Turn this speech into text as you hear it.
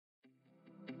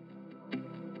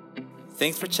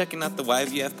Thanks for checking out the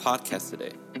YVF podcast today.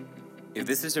 If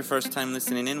this is your first time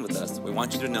listening in with us, we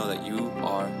want you to know that you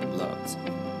are loved.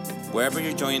 Wherever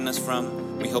you're joining us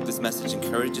from, we hope this message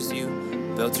encourages you,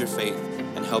 builds your faith,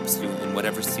 and helps you in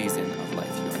whatever season of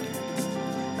life you're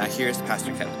in. Now here's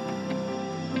Pastor Kevin.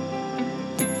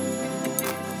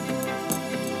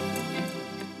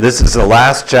 This is the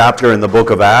last chapter in the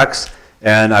book of Acts,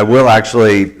 and I will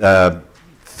actually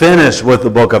finish with the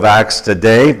book of Acts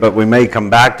today, but we may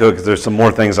come back to it because there's some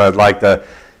more things I'd like to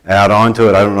add on to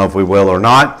it. I don't know if we will or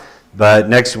not, but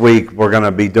next week we're going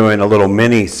to be doing a little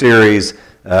mini series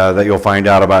that you'll find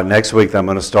out about next week. I'm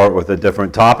going to start with a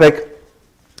different topic,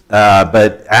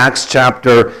 but Acts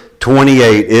chapter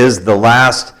 28 is the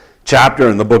last chapter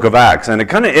in the book of Acts, and it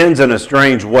kind of ends in a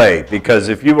strange way, because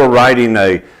if you were writing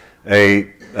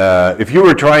if you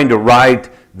were trying to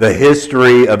write the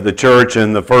history of the church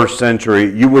in the first century,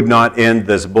 you would not end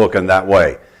this book in that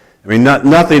way. I mean,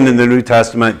 nothing in the New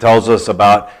Testament tells us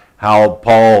about how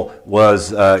Paul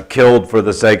was killed for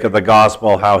the sake of the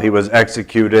gospel, how he was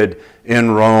executed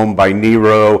in Rome by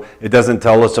Nero. It doesn't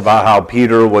tell us about how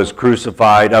Peter was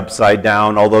crucified upside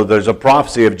down, although there's a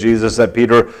prophecy of Jesus that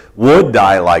Peter would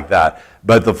die like that.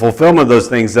 But the fulfillment of those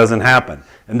things doesn't happen.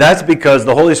 And that's because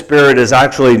the Holy Spirit is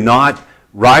actually not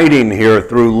writing here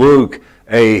through Luke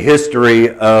a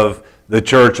history of the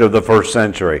church of the first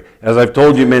century. As I've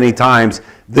told you many times,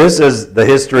 this is the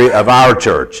history of our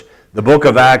church. The book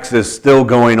of Acts is still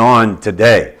going on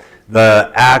today.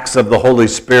 The Acts of the Holy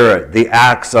Spirit, the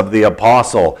Acts of the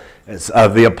Apostles.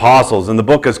 And the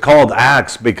book is called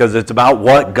Acts because it's about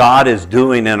what God is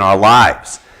doing in our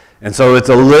lives. And so it's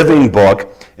a living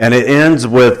book, and it ends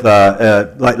with,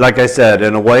 like I said,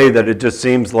 in a way that it just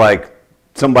seems like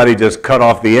somebody just cut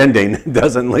off the ending,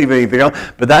 doesn't leave anything else.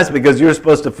 But that's because you're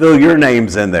supposed to fill your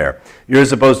names in there. You're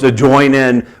supposed to join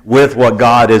in with what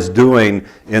God is doing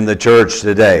in the church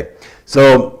today.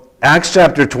 So Acts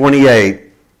chapter 28,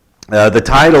 the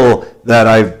title that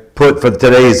I've put for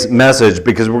today's message,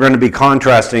 because we're going to be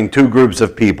contrasting two groups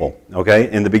of people,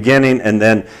 okay, in the beginning and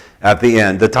then at the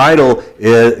end. The title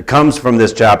comes from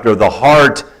this chapter, "The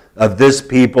Heart of This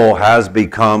People Has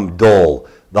Become Dull."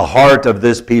 The heart of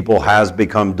this people has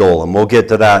become dull. And we'll get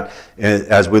to that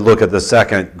as we look at the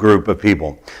second group of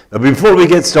people. But before we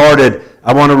get started,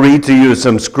 I want to read to you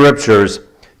some scriptures,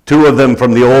 two of them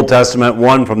from the Old Testament,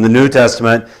 one from the New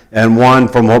Testament, and one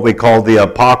from what we call the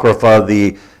Apocrypha,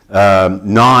 the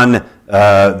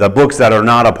books that are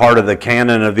not a part of the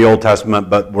canon of the Old Testament,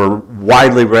 but were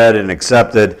widely read and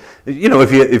accepted. You know,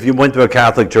 if you went to a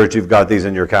Catholic church, you've got these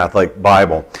in your Catholic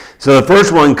Bible. So the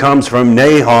first one comes from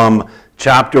Nahum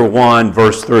chapter 1,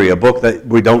 verse 3, a book that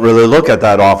we don't really look at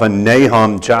that often,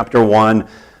 Nahum chapter 1,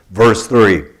 verse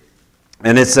 3.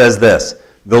 And it says this,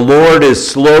 "The Lord is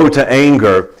slow to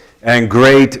anger and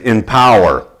great in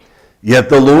power, yet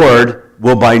the Lord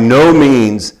will by no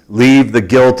means leave the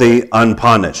guilty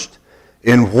unpunished.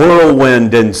 In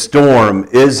whirlwind and storm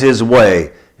is his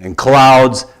way, and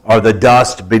clouds are the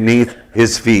dust beneath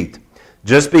his feet."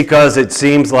 Just because it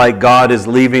seems like God is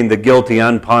leaving the guilty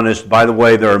unpunished, by the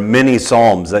way, there are many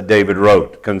Psalms that David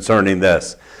wrote concerning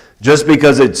this. Just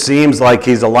because it seems like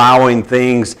he's allowing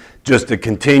things just to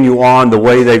continue on the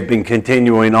way they've been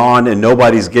continuing on and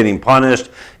nobody's getting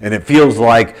punished, and it feels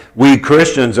like we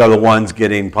Christians are the ones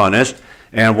getting punished,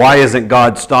 and why isn't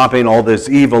God stopping all this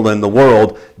evil in the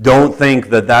world? Don't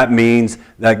think that that means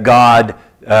that God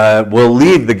will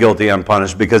leave the guilty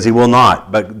unpunished, because he will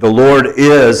not. But the Lord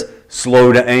is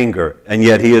slow to anger, and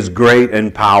yet he is great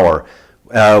in power.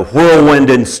 Whirlwind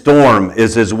and storm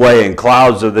is his way, and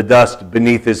clouds are the dust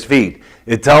beneath his feet.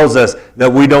 It tells us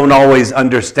that we don't always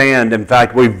understand. In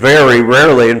fact, we very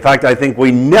rarely, in fact, I think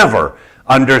we never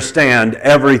understand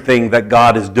everything that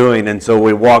God is doing, and so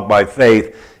we walk by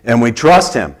faith and we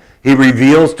trust him. He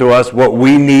reveals to us what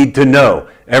we need to know.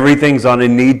 Everything's on a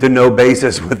need-to-know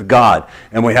basis with God,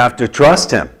 and we have to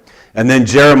trust him. And then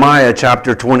Jeremiah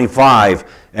chapter 25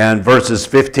 and verses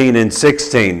 15 and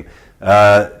 16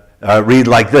 read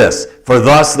like this, "For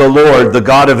thus the Lord, the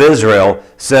God of Israel,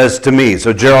 says to me."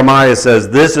 So Jeremiah says,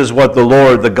 this is what the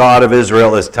Lord, the God of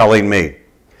Israel, is telling me.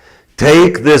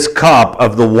 "Take this cup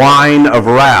of the wine of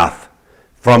wrath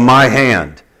from my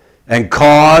hand, and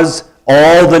cause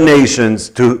all the nations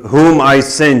to whom I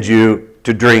send you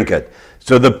to drink it."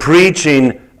 So the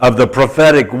preaching of the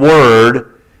prophetic word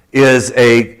is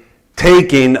a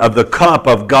taking of the cup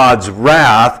of God's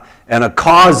wrath and a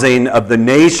causing of the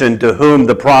nation to whom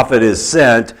the prophet is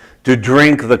sent to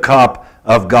drink the cup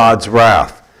of God's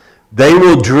wrath. "They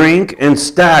will drink and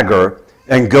stagger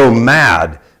and go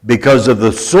mad because of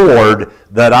the sword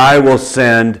that I will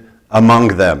send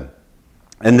among them."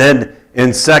 And then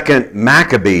in 2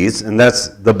 Maccabees, and that's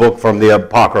the book from the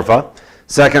Apocrypha,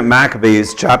 2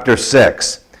 Maccabees chapter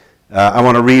 6. I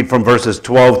want to read from verses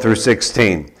 12 through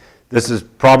 16. This is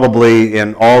probably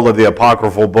in all of the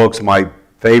apocryphal books my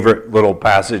favorite little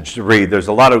passage to read. There's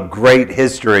a lot of great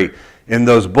history in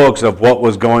those books of what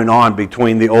was going on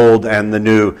between the Old and the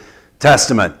New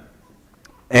Testament.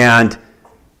 And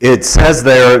it says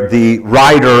there, the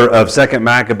writer of 2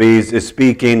 Maccabees is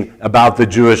speaking about the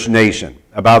Jewish nation,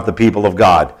 about the people of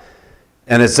God.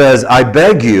 And it says, I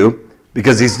beg you,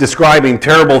 because he's describing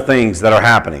terrible things that are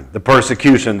happening, the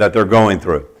persecution that they're going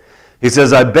through. He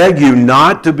says, I beg you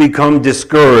not to become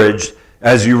discouraged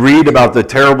as you read about the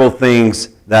terrible things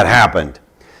that happened.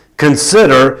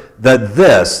 Consider that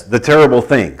this, the terrible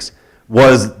things,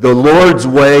 was the Lord's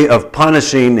way of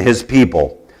punishing his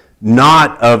people,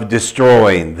 not of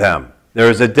destroying them.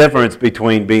 There is a difference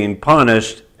between being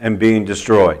punished and being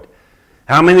destroyed.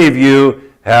 How many of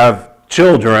you have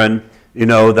children,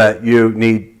 that you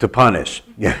need to punish?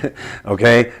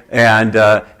 Okay? And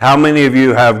how many of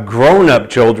you have grown-up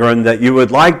children that you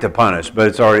would like to punish, but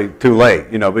it's already too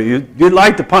late? But you'd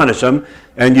like to punish them,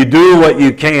 and you do what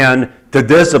you can to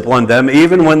discipline them,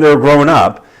 even when they're grown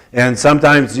up. And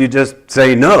sometimes you just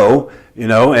say no,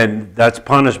 and that's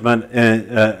punishment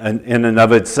in and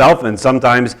of itself. And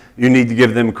sometimes you need to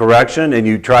give them correction, and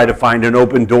you try to find an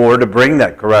open door to bring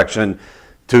that correction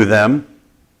to them.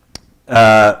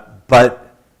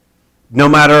 But no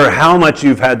matter how much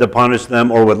you've had to punish them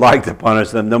or would like to punish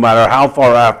them, no matter how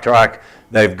far off track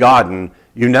they've gotten,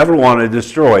 you never want to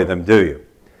destroy them, do you?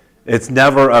 It's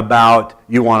never about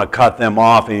you want to cut them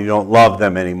off and you don't love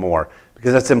them anymore,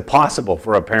 because that's impossible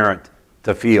for a parent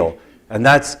to feel. And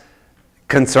that's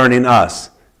concerning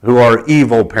us, who are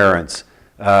evil parents,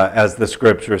 as the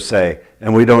scriptures say.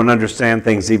 And we don't understand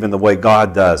things even the way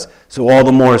God does. So all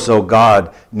the more so,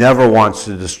 God never wants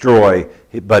to destroy,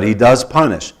 but he does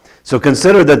punish. So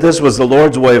consider that this was the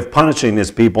Lord's way of punishing his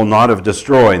people, not of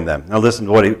destroying them. Now listen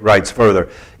to what he writes further.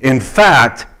 In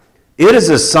fact, it is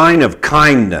a sign of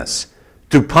kindness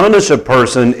to punish a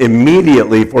person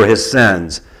immediately for his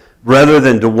sins, rather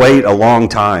than to wait a long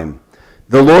time.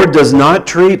 The Lord does not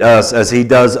treat us as he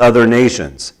does other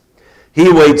nations.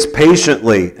 He waits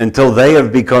patiently until they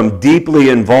have become deeply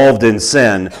involved in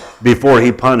sin before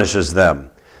he punishes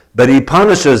them. But he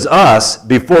punishes us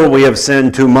before we have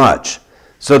sinned too much.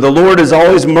 So the Lord is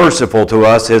always merciful to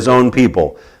us, his own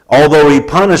people. Although he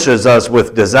punishes us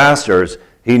with disasters,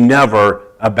 he never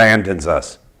abandons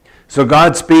us. So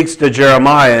God speaks to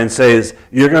Jeremiah and says,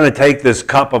 you're going to take this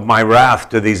cup of my wrath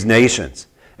to these nations,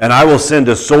 and I will send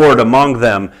a sword among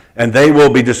them, and they will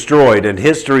be destroyed. And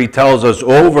history tells us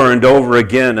over and over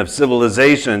again of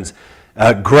civilizations,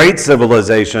 great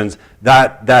civilizations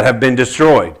that have been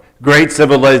destroyed. Great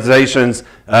civilizations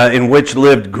in which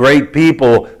lived great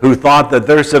people who thought that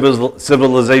their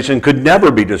civilization could never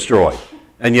be destroyed.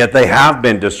 And yet they have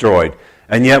been destroyed.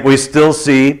 And yet we still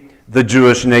see the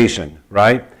Jewish nation,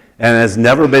 right? And has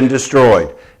never been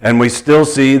destroyed. And we still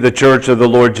see the church of the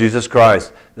Lord Jesus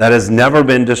Christ that has never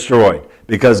been destroyed,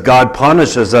 because God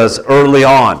punishes us early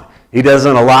on. He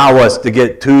doesn't allow us to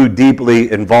get too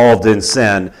deeply involved in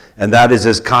sin, and that is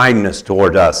his kindness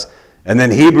toward us. And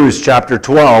then Hebrews chapter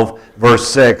 12, verse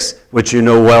 6, which you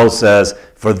know well, says,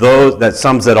 for those, that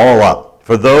sums it all up.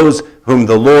 For those whom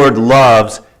the Lord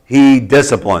loves, he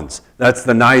disciplines. That's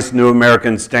the nice New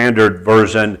American Standard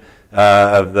version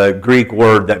of the Greek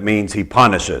word that means he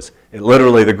punishes.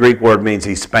 Literally, the Greek word means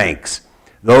he spanks.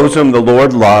 Those whom the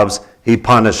Lord loves, he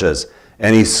punishes.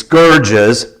 And he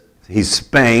scourges, he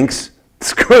spanks,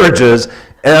 scourges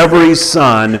every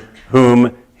son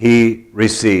whom he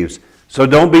receives. So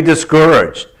don't be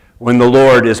discouraged when the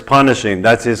Lord is punishing.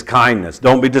 That's his kindness.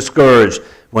 Don't be discouraged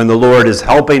when the Lord is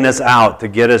helping us out to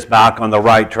get us back on the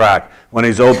right track, when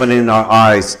he's opening our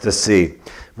eyes to see.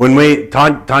 When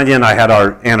Tanya and I had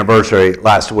our anniversary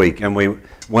last week, and we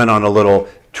went on a little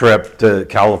trip to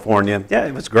California. Yeah,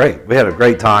 it was great. We had a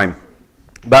great time.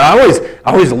 But I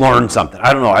always learn something.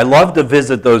 I don't know. I love to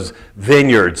visit those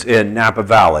vineyards in Napa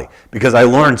Valley, because I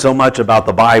learned so much about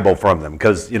the Bible from them.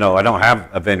 Because, I don't have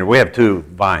a vineyard. We have 2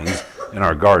 vines in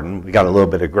our garden. We got a little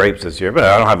bit of grapes this year, but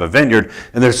I don't have a vineyard.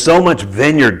 And there's so much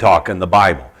vineyard talk in the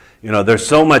Bible. There's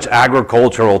so much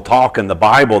agricultural talk in the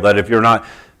Bible that if you're not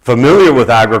familiar with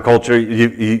agriculture,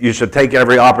 you should take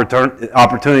every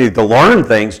opportunity to learn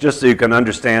things just so you can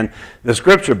understand the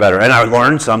scripture better. And I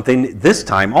learned something this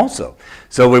time also.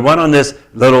 So we went on this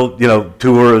little,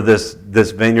 tour of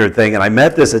this vineyard thing, and I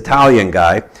met this Italian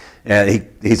guy, and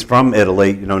he's from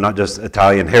Italy, not just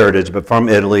Italian heritage, but from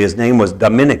Italy. His name was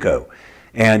Domenico.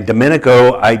 And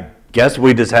Domenico, guess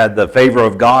we just had the favor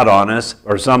of God on us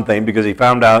or something, because he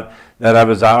found out that it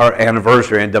was our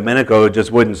anniversary, and Domenico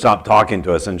just wouldn't stop talking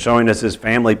to us and showing us his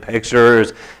family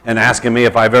pictures and asking me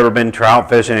if I've ever been trout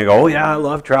fishing. And I go, oh yeah, I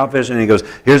love trout fishing. And he goes,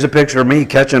 here's a picture of me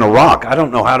catching a rock. I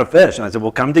don't know how to fish. And I said,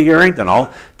 well, come to Yerington.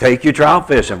 I'll take you trout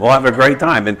fishing. We'll have a great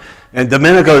time. And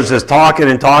Domenico's just talking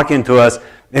and talking to us,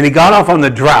 and he got off on the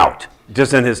drought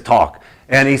just in his talk.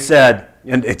 And he said,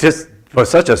 and it just was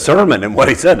such a sermon in what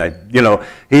he said.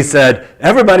 He said,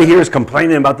 everybody here is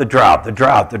complaining about the drought,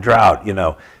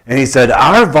 And he said,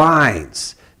 our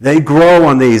vines, they grow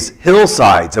on these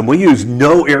hillsides, and we use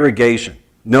no irrigation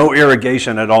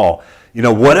at all.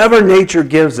 Whatever nature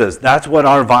gives us, that's what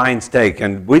our vines take.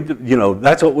 And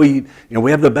that's what we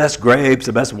have the best grapes,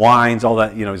 the best wines, all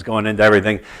that, he's going into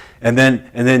everything. And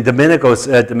then Domenico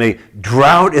said to me,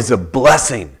 drought is a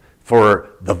blessing for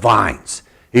the vines.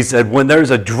 He said, when there's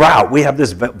a drought, we have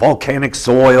this volcanic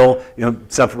soil,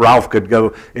 except Ralph could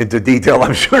go into detail,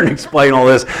 I'm sure, and explain all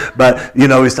this. But,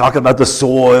 he's talking about the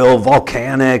soil,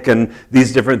 volcanic, and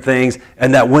these different things.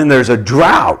 And that when there's a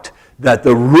drought, that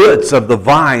the roots of the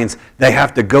vines, they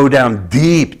have to go down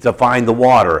deep to find the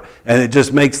water. And it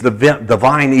just makes the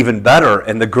vine even better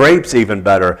and the grapes even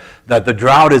better. That the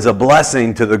drought is a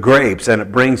blessing to the grapes, and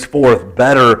it brings forth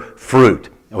better fruit.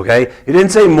 Okay? He didn't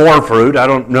say more fruit. I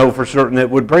don't know for certain it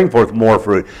would bring forth more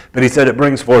fruit. But he said it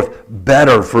brings forth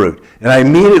better fruit. And I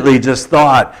immediately just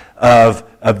thought of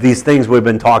these things we've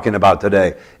been talking about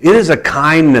today. It is a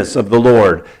kindness of the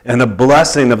Lord and a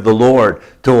blessing of the Lord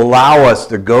to allow us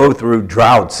to go through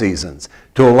drought seasons,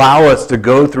 to allow us to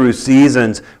go through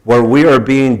seasons where we are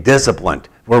being disciplined,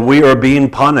 where we are being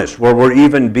punished, where we're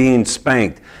even being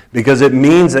spanked. Because it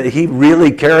means that he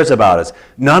really cares about us.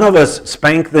 None of us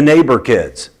spank the neighbor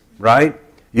kids, right?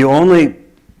 You only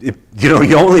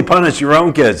punish your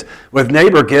own kids. With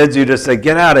neighbor kids, you just say,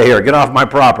 get out of here, get off my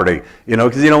property.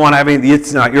 Because you don't want to have any,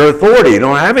 it's not your authority. You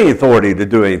don't have any authority to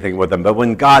do anything with them. But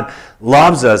when God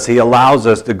loves us, he allows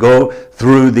us to go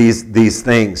through these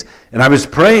things. And I was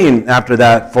praying after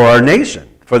that for our nation,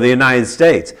 for the United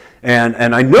States.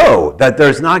 And I know that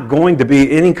there's not going to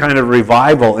be any kind of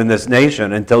revival in this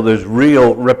nation until there's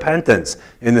real repentance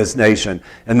in this nation.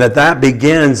 And that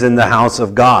begins in the house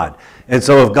of God. And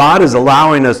so if God is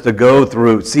allowing us to go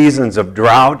through seasons of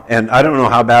drought, and I don't know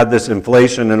how bad this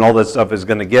inflation and all this stuff is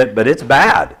going to get, but it's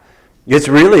bad. It's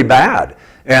really bad.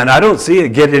 And I don't see it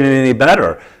getting any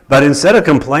better. But instead of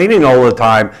complaining all the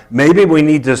time, maybe we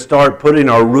need to start putting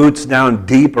our roots down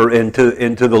deeper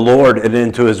into the Lord and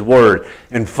into his word,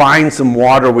 and find some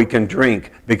water we can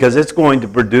drink, because it's going to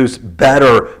produce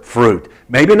better fruit.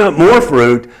 Maybe not more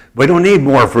fruit. We don't need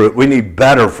more fruit. We need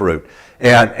better fruit.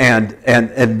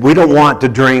 And we don't want to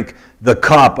drink the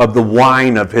cup of the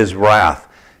wine of his wrath.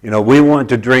 We want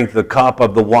to drink the cup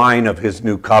of the wine of his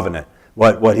new covenant.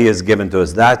 What he has given to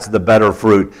us. That's the better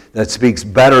fruit that speaks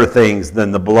better things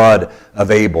than the blood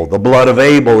of Abel. The blood of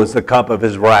Abel is the cup of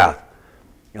his wrath.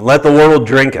 And let the world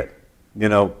drink it.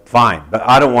 Fine. But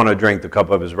I don't want to drink the cup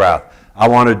of his wrath. I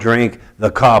want to drink the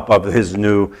cup of his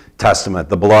New Testament,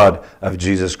 the blood of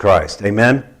Jesus Christ.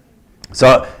 Amen?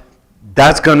 So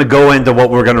that's going to go into what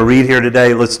we're going to read here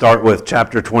today. Let's start with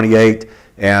chapter 28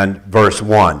 and verse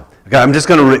 1.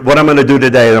 Okay, what I'm going to do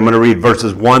today is I'm going to read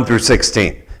verses 1 through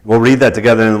 16. We'll read that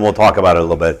together and then we'll talk about it a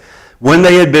little bit. When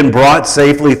they had been brought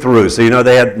safely through, so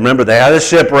they had a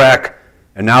shipwreck,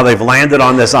 and now they've landed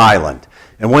on this island.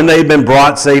 And when they had been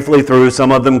brought safely through,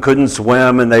 some of them couldn't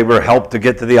swim and they were helped to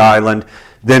get to the island.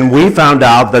 Then we found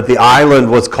out that the island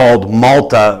was called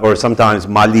Malta, or sometimes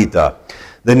Melita.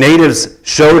 The natives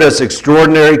showed us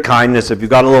extraordinary kindness. If you've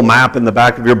got a little map in the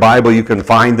back of your Bible, you can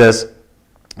find this.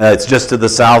 It's just to the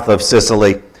south of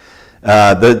Sicily.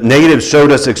 The natives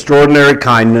showed us extraordinary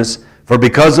kindness, for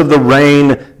because of the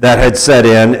rain that had set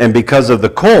in and because of the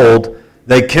cold,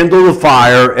 they kindled a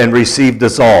fire and received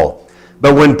us all.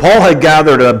 But when Paul had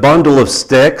gathered a bundle of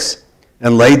sticks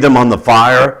and laid them on the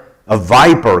fire, a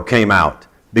viper came out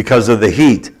because of the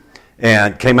heat,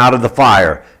 and came out of the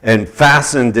fire and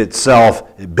fastened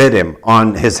itself, it bit him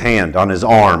on his hand, on his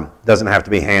arm. It doesn't have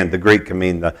to be hand. The Greek can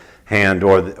mean the hand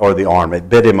or the arm. It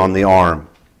bit him on the arm.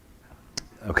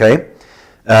 Okay?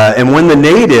 And when the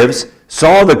natives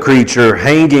saw the creature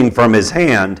hanging from his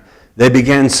hand, they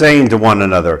began saying to one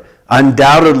another,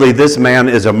 undoubtedly this man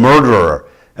is a murderer,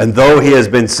 and though he has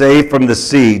been saved from the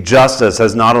sea, justice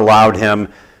has not allowed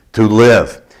him to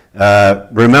live.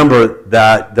 Remember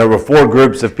that there were 4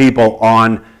 groups of people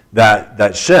on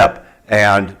that ship,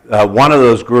 and one of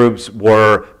those groups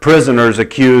were prisoners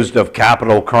accused of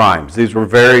capital crimes. These were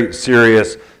very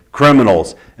serious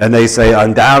criminals, and they say,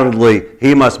 undoubtedly,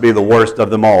 he must be the worst of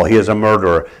them all. He is a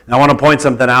murderer. Now, I want to point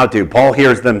something out to you. Paul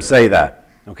hears them say that,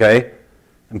 okay?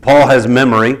 And Paul has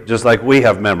memory, just like we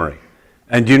have memory.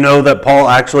 And do you know that Paul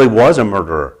actually was a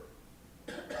murderer?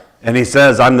 And he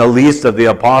says, I'm the least of the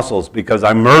apostles because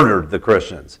I murdered the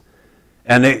Christians.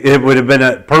 And it would have been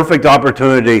a perfect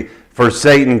opportunity for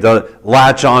Satan to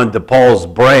latch on to Paul's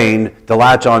brain, to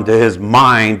latch onto his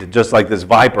mind, just like this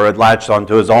viper had latched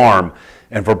onto his arm,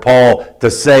 and for Paul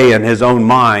to say in his own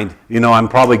mind, I'm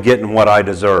probably getting what I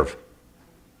deserve.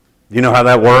 You know how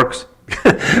that works?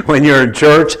 When you're in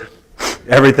church,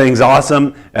 everything's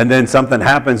awesome, and then something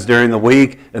happens during the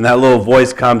week, and that little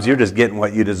voice comes, you're just getting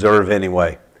what you deserve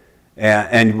anyway.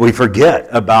 And we forget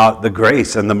about the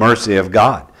grace and the mercy of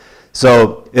God.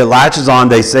 So it latches on,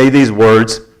 they say these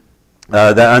words,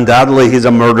 that undoubtedly he's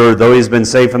a murderer, though he's been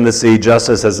saved from the sea,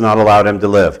 justice has not allowed him to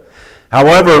live.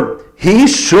 However, he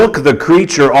shook the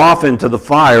creature off into the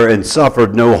fire and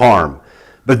suffered no harm.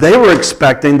 But they were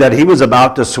expecting that he was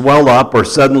about to swell up or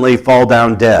suddenly fall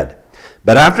down dead.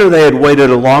 But after they had waited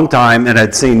a long time and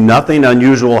had seen nothing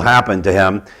unusual happen to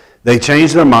him, they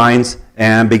changed their minds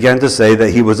and began to say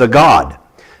that he was a god.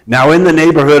 Now in the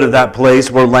neighborhood of that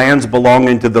place were lands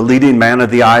belonging to the leading man of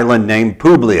the island named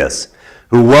Publius,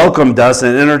 who welcomed us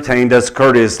and entertained us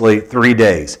courteously 3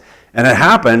 days. And it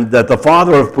happened that the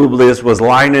father of Publius was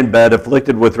lying in bed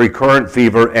afflicted with recurrent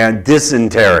fever and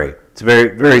dysentery. It's a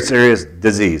very, very serious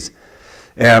disease.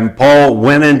 And Paul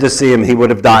went in to see him. He would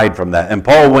have died from that. And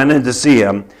Paul went in to see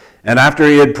him, and after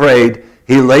he had prayed,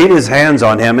 he laid his hands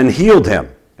on him and healed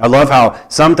him. I love how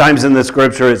sometimes in the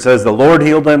scripture it says the Lord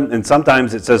healed him, and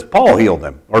sometimes it says Paul healed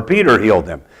him, or Peter healed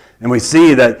him. And we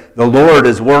see that the Lord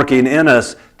is working in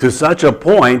us to such a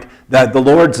point that the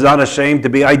Lord's not ashamed to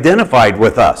be identified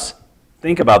with us.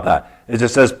 Think about that. It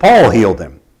just says Paul healed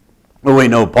him. Well, we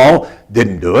know Paul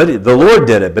didn't do it. The Lord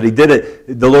did it, but he did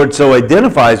it. The Lord so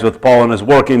identifies with Paul and is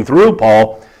working through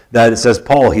Paul that it says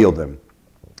Paul healed him.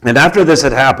 And after this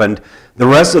had happened, the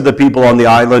rest of the people on the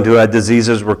island who had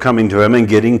diseases were coming to him and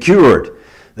getting cured.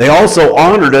 They also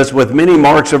honored us with many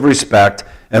marks of respect,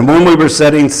 and when we were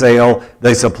setting sail,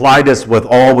 they supplied us with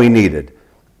all we needed.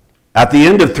 At the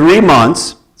end of 3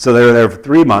 months, so they were there for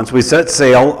 3 months, we set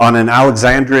sail on an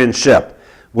Alexandrian ship,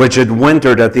 which had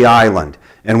wintered at the island,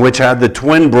 and which had the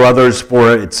twin brothers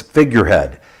for its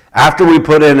figurehead. After we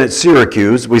put in at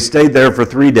Syracuse, we stayed there for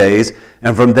 3 days,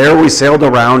 and from there we sailed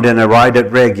around and arrived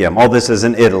at Rhegium. All this is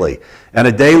in Italy. And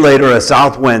a day later, a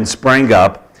south wind sprang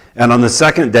up, and on the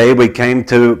second day we came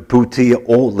to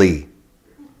Puteoli.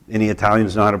 Any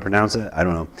Italians know how to pronounce it? I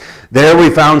don't know. There we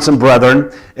found some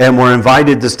brethren, and were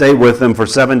invited to stay with them for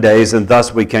 7 days, and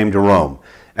thus we came to Rome.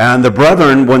 And the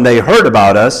brethren, when they heard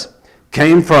about us,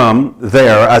 came from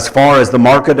there as far as the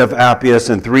market of Appius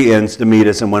and 3 inns to meet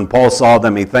us, and when Paul saw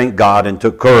them, he thanked God and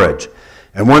took courage.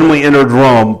 And when we entered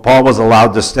Rome, Paul was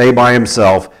allowed to stay by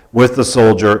himself with the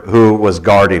soldier who was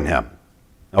guarding him.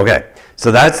 Okay,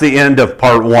 so that's the end of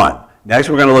part 1. Next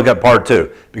we're going to look at part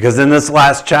 2, because in this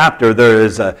last chapter there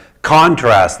is a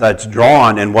contrast that's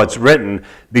drawn in what's written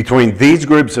between these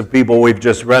groups of people we've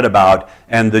just read about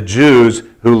and the Jews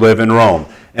who live in Rome.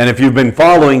 And if you've been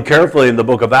following carefully in the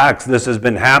book of Acts, this has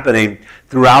been happening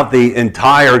throughout the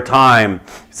entire time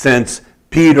since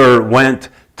Peter went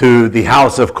to the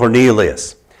house of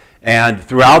Cornelius. And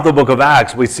throughout the book of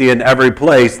Acts, we see in every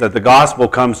place that the gospel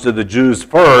comes to the Jews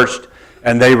first,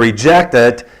 and they reject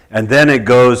it, and then it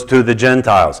goes to the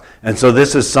Gentiles. And so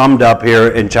this is summed up here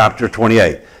in chapter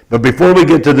 28. But before we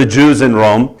get to the Jews in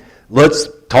Rome, let's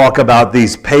talk about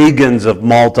these pagans of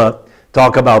Malta,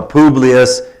 talk about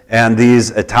Publius and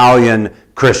these Italian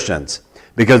Christians.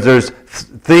 Because there's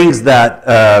things that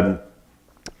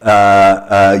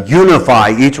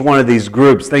unify each one of these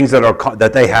groups, things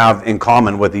that they have in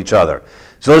common with each other.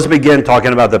 So let's begin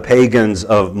talking about the pagans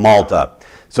of Malta.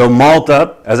 So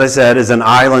Malta, as I said, is an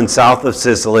island south of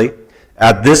Sicily.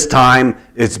 At this time,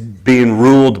 it's being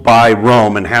ruled by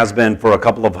Rome and has been for a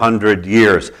couple of 100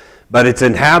 years. But it's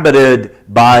inhabited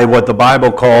by what the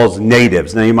Bible calls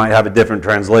natives. Now you might have a different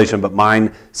translation, but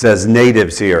mine says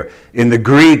natives here. In the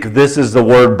Greek, this is the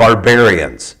word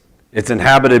barbarians. It's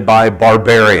inhabited by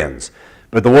barbarians.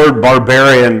 But the word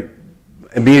barbarian,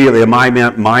 immediately in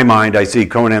my mind, I see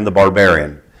Conan the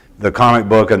Barbarian, the comic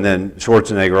book, and then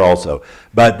Schwarzenegger also.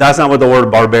 But that's not what the word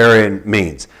barbarian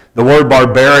means. The word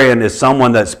barbarian is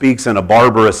someone that speaks in a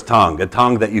barbarous tongue, a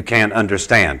tongue that you can't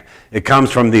understand. It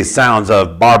comes from these sounds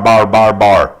of bar, bar, bar,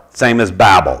 bar, same as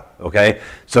Babel, okay?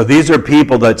 So these are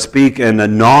people that speak in a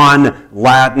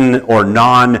non-Latin or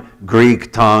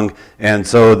non-Greek tongue, and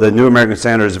so the New American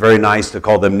Standard is very nice to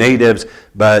call them natives,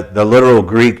 but the literal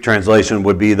Greek translation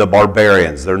would be the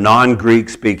barbarians. They're non-Greek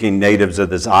speaking natives of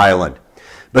this island.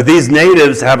 But these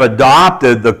natives have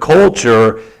adopted the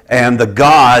culture and the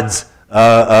gods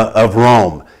of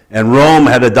Rome. And Rome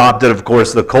had adopted, of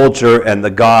course, the culture and the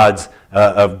gods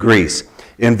of Greece.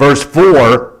 In verse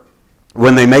 4,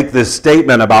 when they make this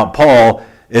statement about Paul,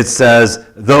 it says,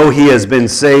 though he has been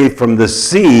saved from the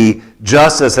sea,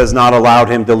 justice has not allowed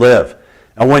him to live.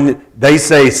 And when they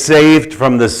say saved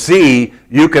from the sea,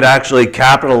 you could actually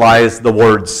capitalize the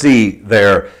word sea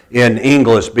there in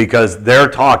English because they're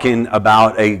talking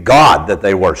about a god that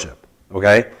they worship,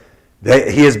 okay?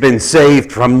 He has been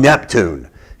saved from Neptune.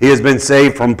 He has been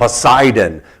saved from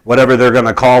Poseidon, whatever they're going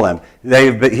to call him.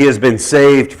 He has been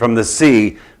saved from the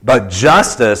sea. But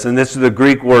justice, and this is the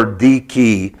Greek word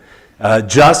diki,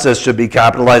 justice should be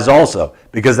capitalized also,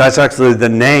 because that's actually the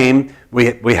name.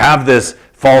 We have this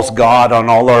false god on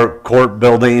all our court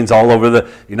buildings all over the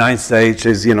United States.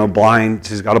 She's blind.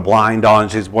 She's got a blind on.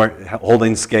 She's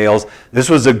holding scales. This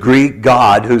was a Greek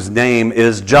god whose name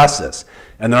is Justice.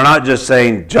 And they're not just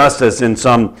saying justice in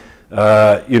some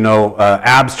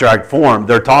abstract form.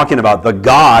 They're talking about the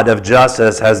God of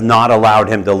justice has not allowed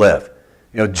him to live.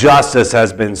 Justice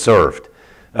has been served.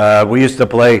 We used to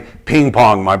play ping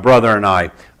pong, my brother and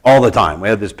I, all the time. We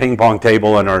had this ping pong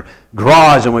table in our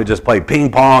garage, and we just played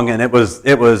ping pong, and it was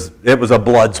a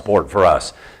blood sport for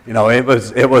us.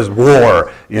 It was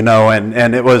war.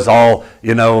 And it was all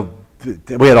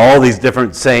we had all these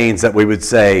different sayings that we would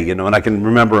say, and I can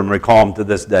remember and recall them to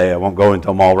this day. I won't go into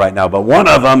them all right now, but one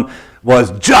of them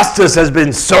was justice has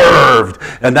been served,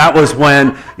 and that was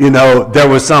when there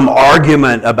was some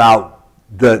argument about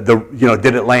did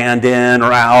it land in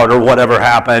or out or whatever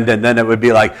happened, and then it would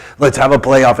be like, let's have a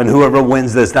playoff, and whoever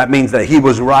wins this, that means that he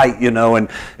was right,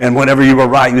 and whenever you were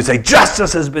right, you say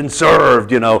justice has been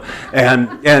served, and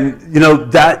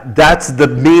that's the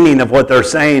meaning of what they're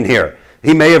saying here.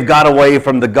 He may have got away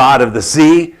from the God of the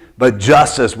sea, but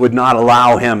justice would not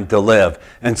allow him to live.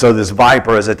 And so this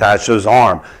viper is attached to his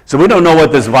arm. So we don't know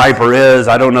what this viper is.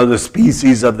 I don't know the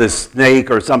species of this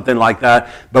snake or something like that,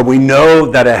 but we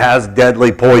know that it has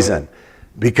deadly poison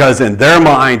because in their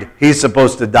mind, he's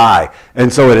supposed to die.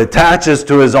 And so it attaches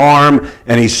to his arm,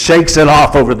 and he shakes it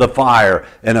off over the fire,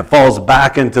 and it falls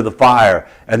back into the fire.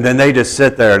 And then they just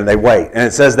sit there and they wait. And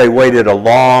it says they waited a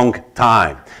long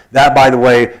time. That, by the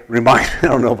way, I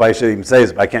don't know if I should even say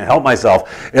this, but I can't help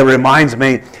myself. It reminds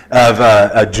me of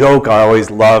a joke I always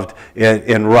loved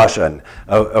in Russian.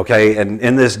 Okay, and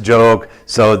in this joke,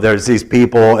 so there's these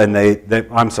people, and they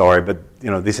I'm sorry, but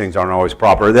these things aren't always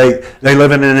proper. They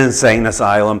live in an insane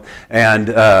asylum, and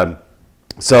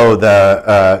so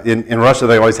in Russia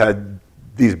they always had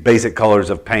these basic colors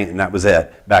of paint, and that was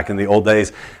it back in the old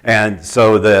days. And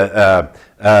so they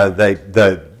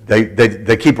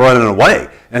keep running away.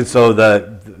 And so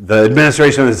the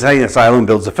administration of the insane asylum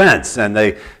builds a fence, and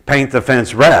they paint the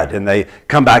fence red, and they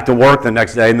come back to work the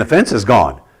next day, and the fence is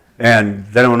gone, and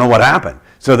they don't know what happened.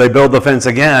 So they build the fence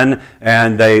again,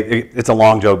 and it's a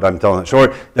long joke, but I'm telling it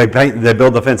short. They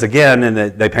build the fence again, and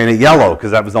they paint it yellow,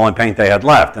 because that was the only paint they had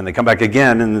left. And they come back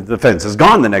again, and the fence is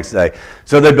gone the next day.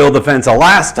 So they build the fence a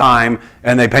last time,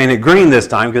 and they paint it green this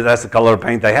time, because that's the color of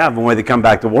paint they have. And when they come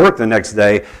back to work the next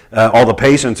day, all the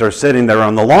patients are sitting there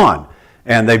on the lawn.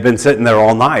 And they've been sitting there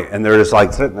all night, and they're just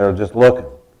like sitting there just looking.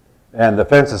 And the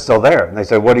fence is still there. And they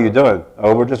say, what are you doing?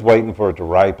 Oh, we're just waiting for it to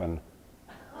ripen.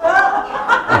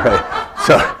 Okay.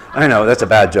 So I know that's a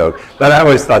bad joke, but I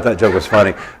always thought that joke was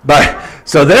funny. But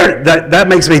so that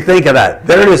makes me think of that.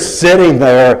 They're just sitting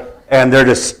there and they're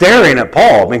just staring at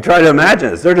Paul. I mean, try to imagine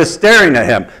this. They're just staring at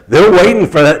him. They're waiting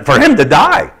for him to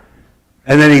die.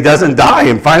 And then he doesn't die.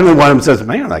 And finally one of them says,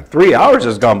 man, like 3 hours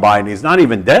has gone by and he's not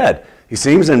even dead. He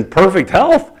seems in perfect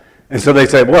health. And so they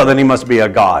say, well, then he must be a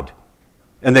god.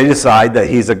 And they decide that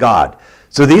he's a god.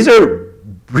 So these are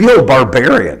real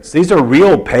barbarians. These are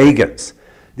real pagans.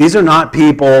 These are not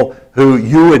people who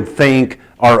you would think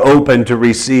are open to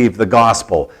receive the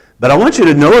gospel. But I want you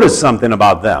to notice something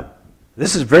about them.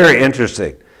 This is very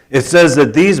interesting. It says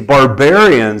that these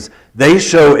barbarians, they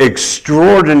show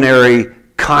extraordinary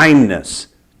kindness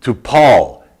to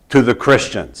Paul, to the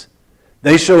Christians.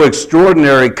 They show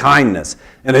extraordinary kindness.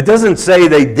 And it doesn't say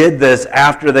they did this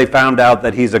after they found out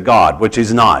that he's a god, which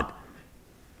he's not.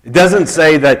 It doesn't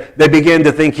say that they began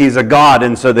to think he's a god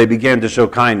and so they began to show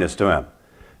kindness to him.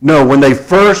 No, when they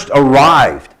first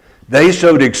arrived, they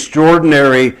showed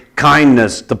extraordinary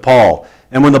kindness to Paul.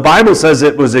 And when the Bible says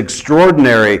it was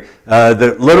extraordinary,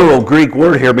 the literal Greek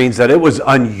word here means that it was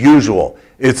unusual.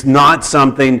 It's not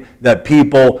something that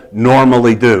people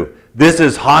normally do. This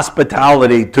is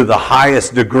hospitality to the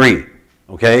highest degree,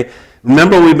 okay?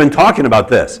 Remember, we've been talking about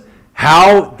this.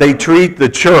 How they treat the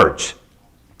church,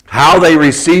 how they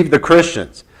receive the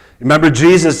Christians. Remember,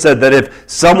 Jesus said that if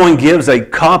someone gives a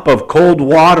cup of cold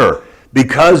water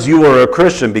because you are a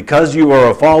Christian, because you are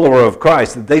a follower of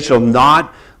Christ, that they shall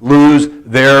not lose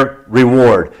their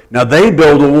reward. Now, they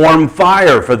build a warm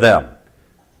fire for them.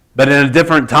 But in a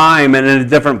different time and in a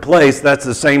different place, that's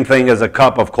the same thing as a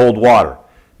cup of cold water.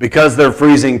 Because they're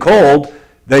freezing cold,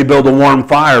 they build a warm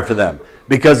fire for them.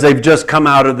 Because they've just come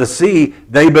out of the sea,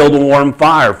 they build a warm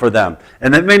fire for them.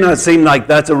 And it may not seem like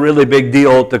that's a really big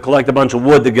deal to collect a bunch of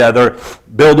wood together,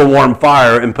 build a warm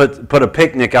fire, and put a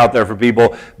picnic out there for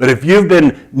people. But if you've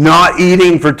been not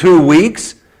eating for 2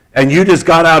 weeks, and you just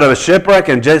got out of a shipwreck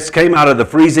and just came out of the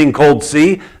freezing cold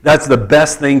sea, that's the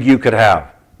best thing you could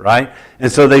have, right? And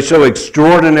so they show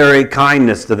extraordinary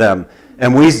kindness to them.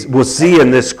 And we will see in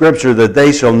this scripture that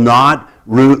they shall not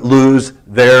lose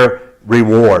their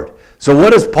reward. So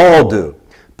what does Paul do?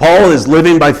 Paul is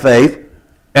living by faith,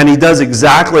 and he does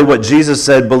exactly what Jesus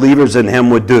said believers in him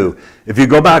would do. If you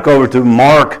go back over to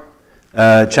Mark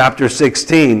chapter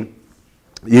 16,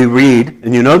 you read,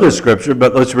 and you know the scripture,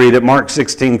 but let's read it. Mark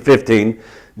 16:15.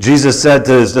 Jesus said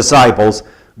to his disciples,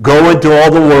 "Go into all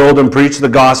the world and preach the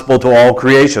gospel to all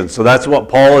creation." So that's what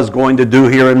Paul is going to do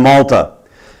here in Malta.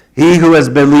 "He who has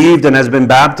believed and has been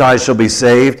baptized shall be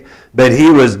saved, but he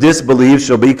who has disbelieved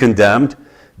shall be condemned.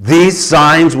 These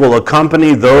signs will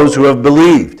accompany those who have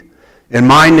believed. In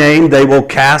my name they will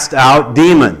cast out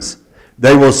demons.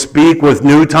 They will speak with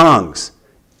new tongues.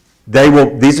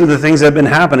 These are the things that have been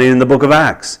happening in the book of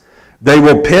Acts. They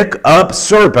will pick up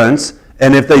serpents,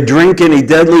 and if they drink any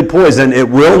deadly poison, it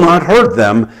will not hurt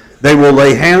them. They will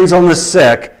lay hands on the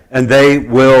sick, and they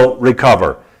will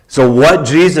recover." So what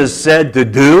Jesus said to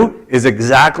do is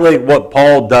exactly what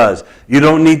Paul does. You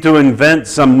don't need to invent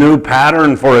some new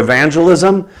pattern for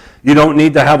evangelism. You don't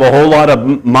need to have a whole lot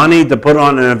of money to put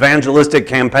on an evangelistic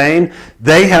campaign.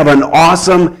 They have an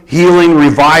awesome healing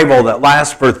revival that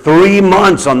lasts for 3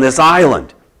 months on this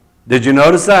island. Did you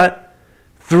notice that?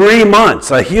 3 months,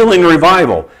 a healing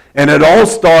revival. And it all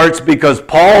starts because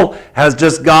Paul has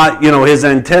just got, his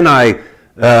antennae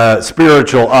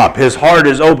spiritual up. His heart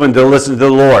is open to listen to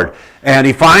the Lord. And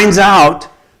he finds out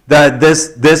that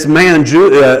this man,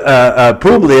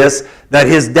 Publius, that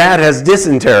his dad has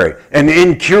dysentery, an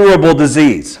incurable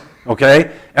disease,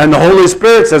 okay? And the Holy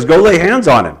Spirit says, go lay hands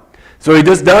on him. So he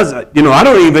just does, I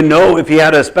don't even know if he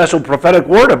had a special prophetic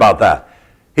word about that.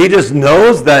 He just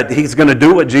knows that he's going to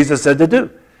do what Jesus said to do.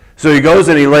 So he goes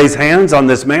and he lays hands on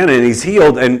this man and he's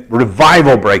healed, and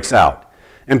revival breaks out.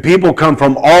 And people come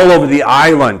from all over the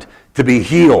island to be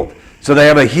healed. So they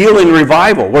have a healing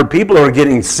revival where people are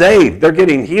getting saved. They're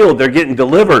getting healed. They're getting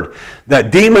delivered. That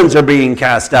demons are being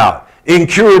cast out.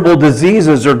 Incurable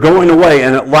diseases are going away.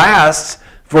 And it lasts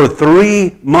for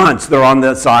 3 months. They're on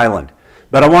this island.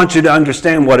 But I want you to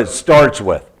understand what it starts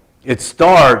with.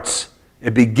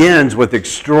 It begins with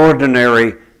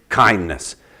extraordinary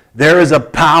kindness. There is a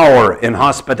power in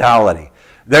hospitality.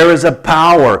 There is a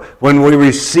power when we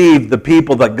receive the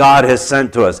people that God has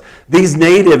sent to us. These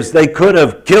natives, they could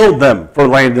have killed them for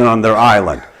landing on their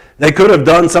island. They could have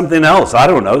done something else. I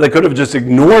don't know. They could have just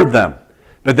ignored them.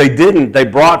 But they didn't. They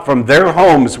brought from their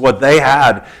homes what they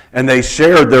had, and they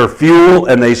shared their fuel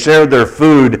and they shared their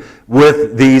food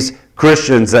with these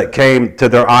Christians that came to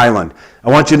their island.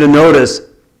 I want you to notice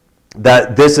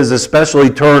that this is especially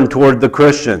turned toward the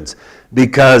Christians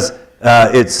because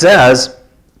it says,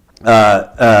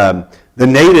 the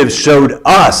natives showed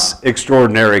us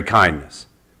extraordinary kindness.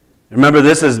 Remember,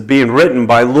 this is being written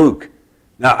by Luke.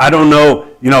 Now, I don't know,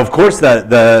 of course,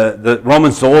 the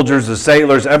Roman soldiers, the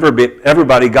sailors,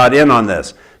 everybody got in on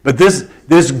this. But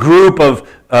this group of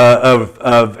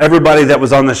everybody that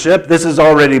was on the ship, this is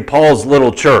already Paul's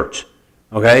little church,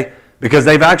 okay? Because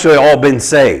they've actually all been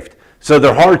saved. So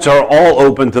their hearts are all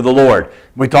open to the Lord.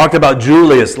 We talked about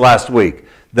Julius last week,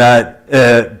 that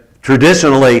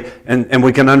traditionally, and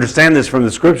we can understand this from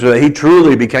the scripture, that he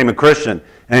truly became a Christian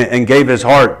and gave his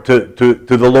heart to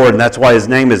the Lord, and that's why his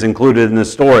name is included in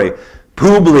this story.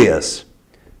 Publius,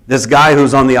 this guy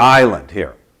who's on the island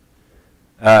here,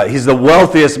 he's the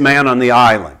wealthiest man on the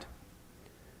island,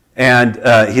 and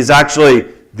he's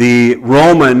actually the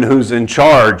Roman who's in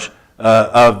charge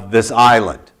of this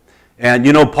island. And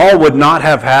Paul would not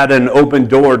have had an open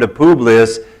door to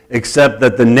Publius except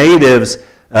that the natives,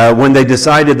 when they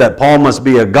decided that Paul must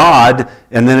be a god,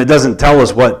 and then it doesn't tell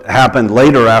us what happened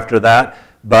later after that,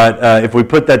 But if we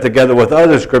put that together with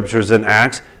other scriptures in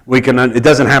Acts, it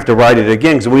doesn't have to write it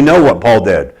again because we know what Paul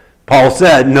did. Paul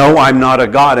said, "No, I'm not a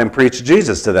god," and preached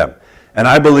Jesus to them. And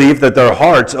I believe that their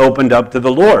hearts opened up to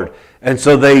the Lord. And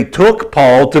so they took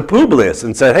Paul to Publius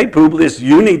and said, "Hey, Publius,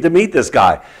 you need to meet this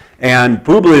guy." And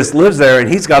Publius lives there, and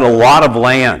he's got a lot of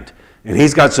land. And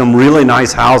he's got some really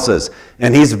nice houses.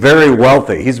 And he's very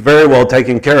wealthy. He's very well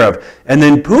taken care of. And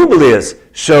then Publius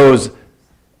shows,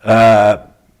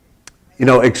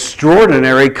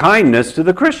 extraordinary kindness to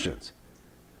the Christians.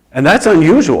 And that's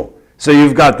unusual. So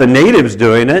you've got the natives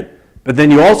doing it, but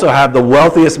then you also have the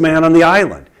wealthiest man on the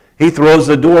island. He throws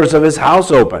the doors of his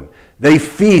house open. They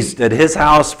feast at his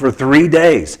house for 3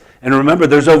 days. And remember,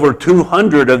 there's over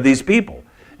 200 of these people.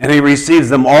 And he receives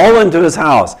them all into his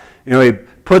house. He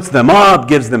puts them up,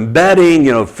 gives them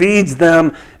bedding, feeds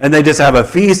them, and they just have a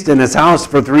feast in his house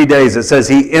for 3 days. It says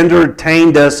he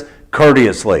entertained us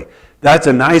courteously. That's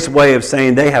a nice way of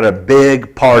saying they had a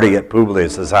big party at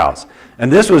Publius' house.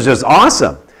 And this was just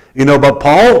awesome. But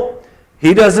Paul,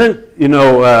 he doesn't,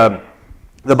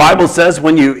 the Bible says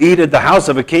when you eat at the house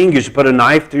of a king, you should put a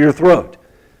knife to your throat.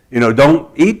 Don't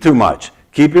eat too much.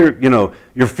 Keep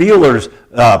your feelers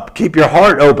up. Keep your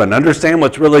heart open. Understand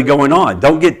what's really going on.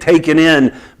 Don't get taken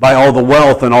in by all the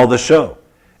wealth and all the show.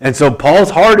 And so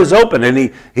Paul's heart is open,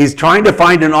 and he's trying to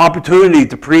find an opportunity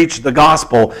to preach the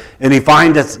gospel, and he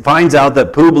finds out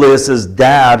that Publius'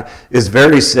 dad is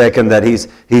very sick and that he's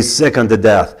sick unto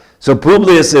death. So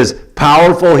Publius is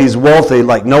powerful. He's wealthy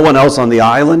like no one else on the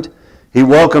island. He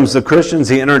welcomes the Christians.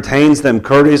 He entertains them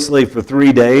courteously for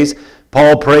 3 days.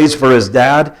 Paul prays for his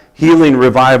dad. Healing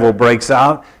revival breaks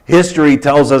out. History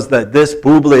tells us that this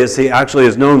Publius, he actually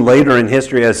is known later in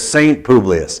history as Saint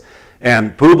Publius.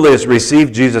 And Publius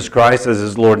received Jesus Christ as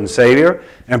his Lord and Savior.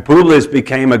 And Publius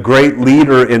became a great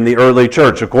leader in the early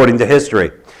church, according to history.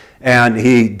 And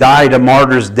he died a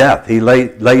martyr's death. He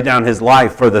laid down his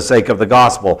life for the sake of the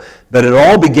gospel. But it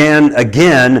all began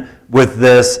again with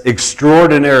this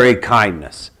extraordinary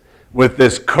kindness, with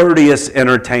this courteous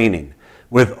entertaining,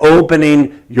 with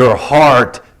opening your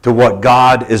heart to what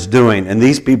God is doing. And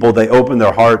these people, they open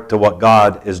their heart to what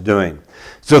God is doing.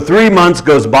 So 3 months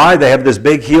goes by. They have this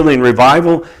big healing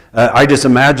revival. I just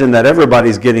imagine that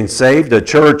everybody's getting saved. A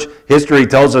church, history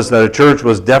tells us that a church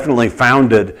was definitely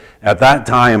founded at that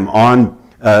time on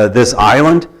this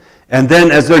island. And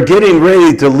then as they're getting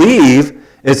ready to leave,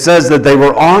 it says that they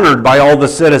were honored by all the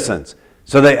citizens.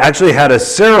 So they actually had a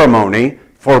ceremony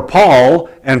for Paul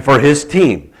and for his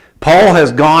team. Paul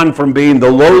has gone from being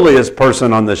the lowliest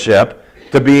person on the ship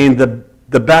to being the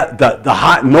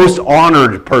most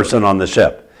honored person on the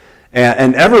ship.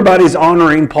 And everybody's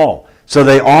honoring Paul. So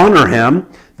they honor him.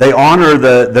 They honor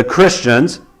the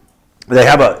Christians. They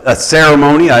have a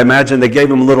ceremony. I imagine they gave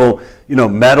them little,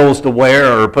 medals to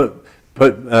wear, or put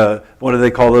what do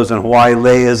they call those in Hawaii,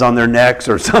 layas on their necks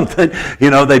or something.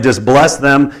 They just blessed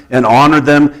them and honored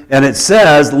them. And it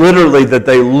says literally that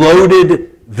they loaded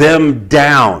them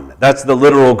down. That's the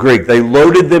literal Greek. They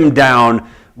loaded them down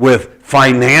with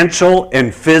financial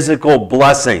and physical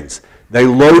blessings. They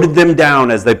loaded them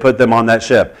down as they put them on that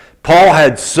ship. Paul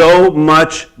had so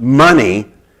much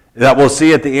money that we'll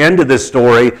see at the end of this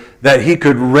story that he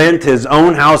could rent his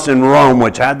own house in Rome,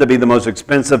 which had to be the most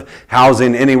expensive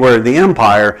housing anywhere in the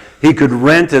empire. He could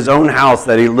rent his own house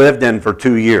that he lived in for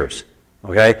 2 years.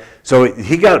 Okay? So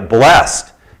he got blessed.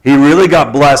 He really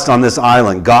got blessed on this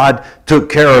island. God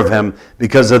took care of him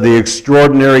because of the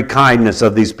extraordinary kindness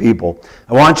of these people.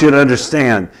 I want you to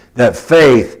understand that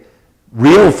faith,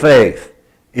 real faith,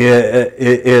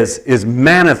 is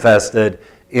manifested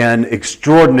in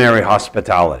extraordinary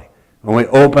hospitality. When we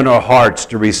open our hearts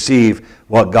to receive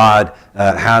what God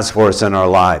has for us in our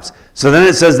lives. So then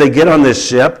it says they get on this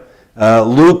ship.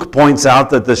 Luke points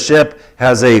out that the ship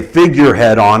has a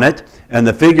figurehead on it. And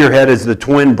the figurehead is the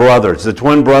twin brothers. The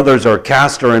twin brothers are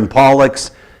Castor and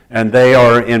Pollux, and they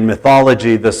are in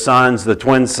mythology the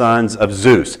twin sons of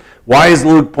Zeus. Why is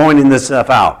Luke pointing this stuff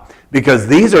out? Because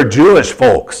these are Jewish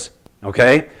folks,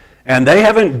 okay? And they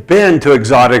haven't been to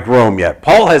exotic Rome yet.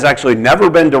 Paul has actually never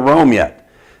been to Rome yet.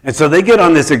 And so they get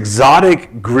on this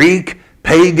exotic Greek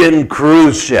pagan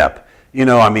cruise ship. You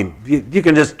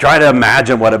can just try to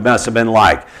imagine what it must have been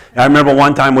like. I remember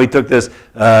one time we took this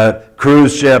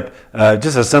cruise ship,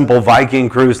 just a simple Viking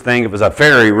cruise thing. It was a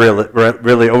ferry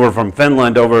really over from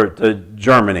Finland over to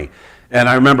Germany. And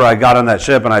I remember I got on that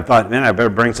ship and I thought, man, I better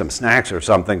bring some snacks or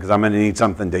something because I'm going to need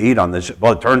something to eat on this ship.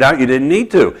 Well, it turned out you didn't need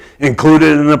to.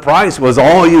 Included in the price was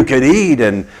all you could eat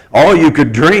and all you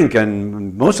could drink.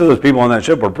 And most of those people on that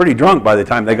ship were pretty drunk by the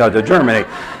time they got to Germany.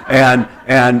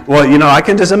 And well, I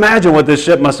can just imagine what this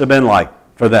ship must have been like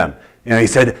for them. He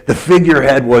said the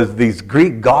figurehead was these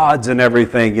Greek gods and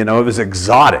everything. It was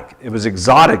exotic. It was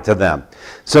exotic to them.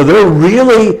 So they're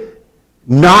really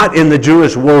not in the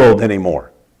Jewish world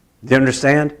anymore. Do you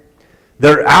understand?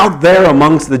 They're out there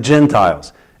amongst the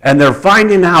Gentiles. And they're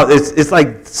finding out, it's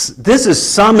like this is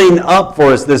summing up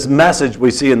for us this message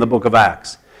we see in the book of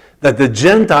Acts, that the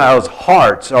Gentiles'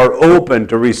 hearts are open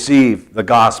to receive the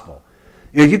gospel.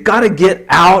 You've got to get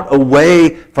out away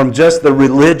from just the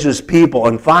religious people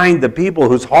and find the people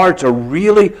whose hearts are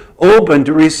really open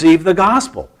to receive the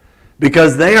gospel.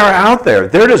 Because they are out there.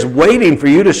 They're just waiting for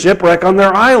you to shipwreck on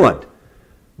their island.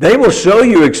 They will show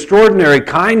you extraordinary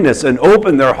kindness and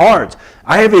open their hearts.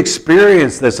 I have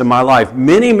experienced this in my life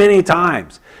many, many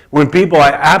times when people I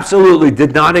absolutely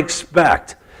did not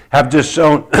expect have just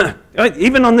shown,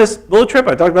 even on this little trip,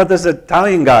 I talked about this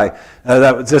Italian guy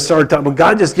that just started talking, well,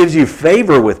 God just gives you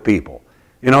favor with people.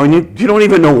 And you don't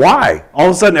even know why. All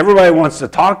of a sudden, everybody wants to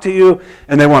talk to you,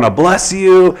 and they want to bless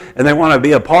you, and they want to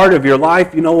be a part of your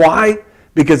life. You know why?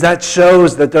 Because that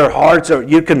shows that their hearts are,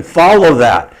 you can follow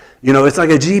that. It's like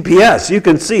a GPS. You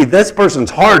can see this person's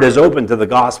heart is open to the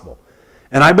gospel.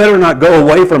 And I better not go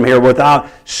away from here without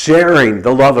sharing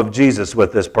the love of Jesus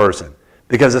with this person,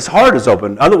 because his heart is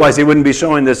open. Otherwise, he wouldn't be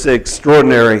showing this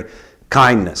extraordinary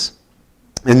kindness.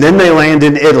 And then they land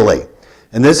in Italy.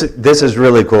 And this is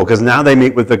really cool, because now they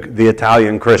meet with the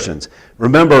Italian Christians.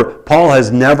 Remember, Paul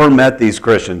has never met these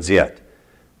Christians yet.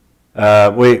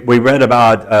 We read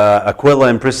about Aquila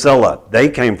and Priscilla. They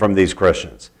came from these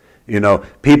Christians.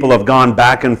 People have gone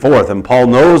back and forth, and Paul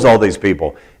knows all these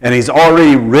people. And he's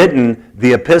already written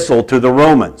the epistle to the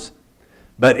Romans.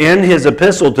 But in his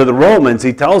epistle to the Romans,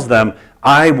 he tells them,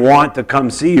 I want to come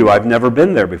see you. I've never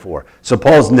been there before. So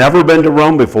Paul's never been to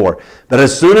Rome before. But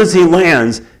as soon as he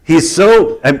lands,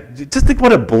 and just think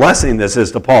what a blessing this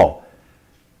is to Paul.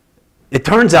 It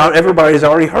turns out everybody's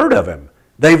already heard of him.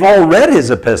 They've all read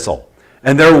his epistle,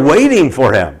 and they're waiting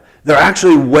for him. They're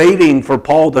actually waiting for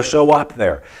Paul to show up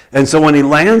there. And so when he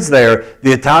lands there,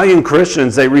 the Italian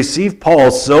Christians, they receive Paul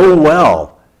so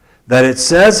well that it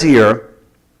says here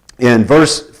in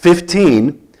verse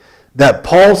 15 that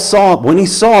Paul when he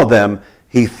saw them,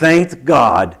 he thanked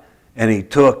God and he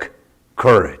took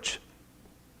courage.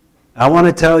 I want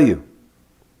to tell you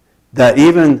that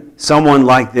even someone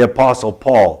like the Apostle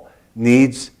Paul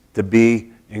needs to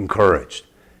be encouraged.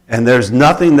 And there's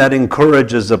nothing that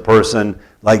encourages a person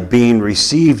like being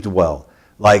received well,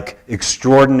 like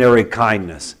extraordinary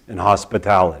kindness and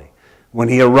hospitality. When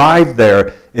he arrived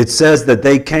there, it says that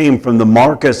they came from the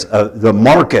market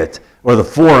or the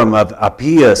forum of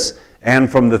Appius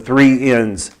and from the three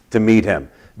inns to meet him.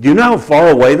 Do you know how far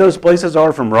away those places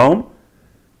are from Rome?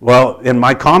 Well, in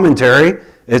my commentary,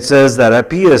 it says that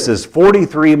Appius is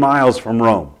 43 miles from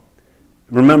Rome.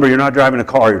 Remember, you're not driving a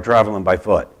car, you're traveling by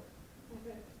foot.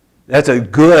 That's a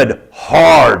good,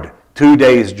 hard 2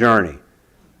 days journey.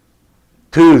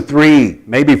 2, 3,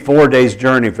 maybe 4 days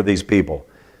journey for these people.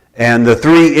 And the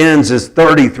three inns is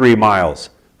 33 miles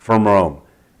from Rome.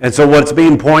 And so what's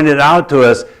being pointed out to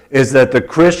us is that the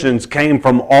Christians came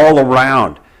from all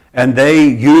around. And they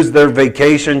used their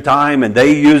vacation time, and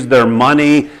they used their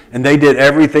money, and they did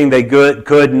everything they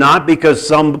could, not because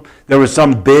there was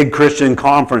some big Christian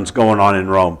conference going on in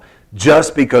Rome,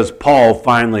 just because Paul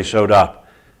finally showed up.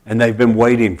 And they've been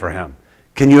waiting for him.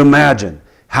 Can you imagine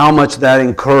how much that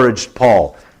encouraged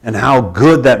Paul and how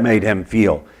good that made him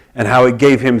feel and how it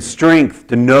gave him strength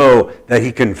to know that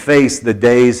he can face the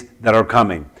days that are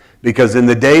coming? Because in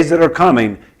the days that are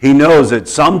coming, he knows at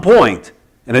some point,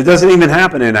 and it doesn't even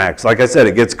happen in Acts, like I said,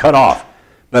 it gets cut off.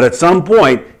 But at some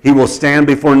point, he will stand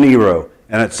before Nero,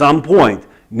 and at some point,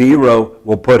 Nero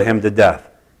will put him to death.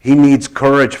 He needs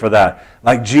courage for that.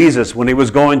 Like Jesus, when he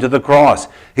was going to the cross,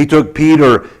 he took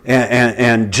Peter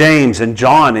and James and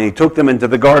John, and he took them into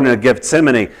the Garden of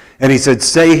Gethsemane, and he said,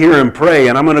 stay here and pray,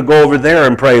 and I'm going to go over there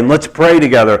and pray, and let's pray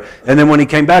together. And then when he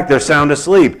came back, they're sound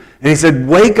asleep. And he said,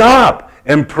 wake up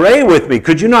and pray with me.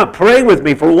 Could you not pray with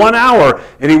me for 1 hour?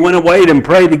 And he went away and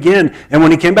prayed again. And when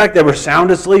he came back, they were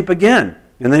sound asleep again.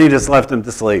 And then he just left them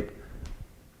to sleep.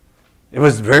 It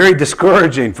was very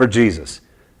discouraging for Jesus.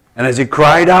 And as he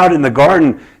cried out in the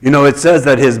garden, it says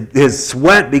that his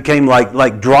sweat became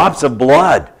like drops of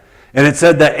blood. And it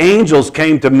said that angels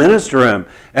came to minister him.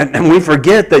 And we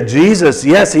forget that Jesus,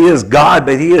 yes, he is God,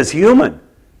 but he is human.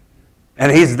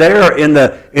 And he's there in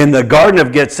the Garden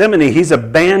of Gethsemane. He's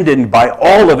abandoned by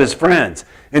all of his friends.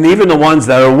 And even the ones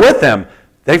that are with him,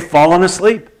 they've fallen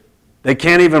asleep. They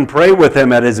can't even pray with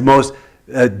him at his most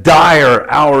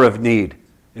dire hour of need.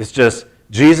 It's just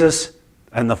Jesus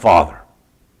and the Father.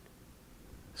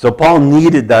 So Paul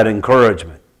needed that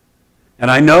encouragement.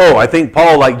 And I think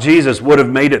Paul, like Jesus, would have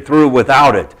made it through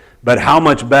without it. But how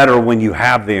much better when you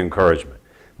have the encouragement,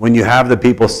 when you have the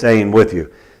people staying with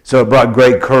you. So it brought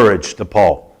great courage to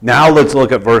Paul. Now let's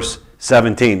look at verse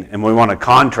 17, and we want to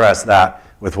contrast that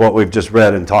with what we've just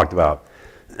read and talked about.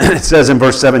 It says in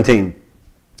verse 17,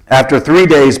 after 3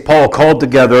 days, Paul called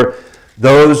together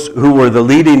those who were the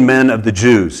leading men of the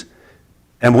Jews.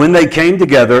 And when they came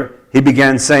together, he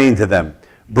began saying to them,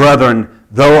 brethren,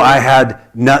 though I had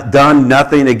done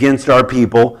nothing against our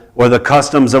people or the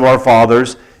customs of our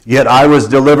fathers, yet I was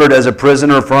delivered as a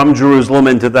prisoner from Jerusalem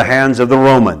into the hands of the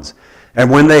Romans.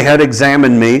 And when they had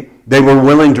examined me, they were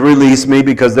willing to release me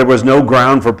because there was no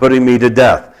ground for putting me to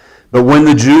death. But when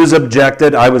the Jews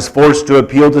objected, I was forced to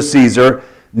appeal to Caesar,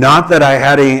 not that I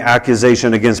had any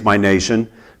accusation against my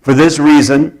nation. For this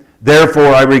reason,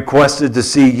 therefore, I requested to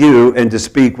see you and to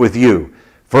speak with you.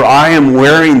 For I am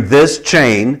wearing this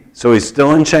chain, so he's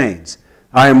still in chains.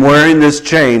 I am wearing this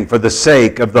chain for the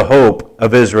sake of the hope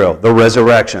of Israel, the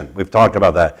resurrection. We've talked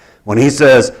about that. When he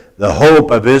says the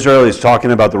hope of Israel, he's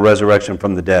talking about the resurrection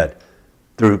from the dead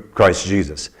through Christ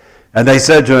Jesus. And they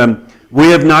said to him, we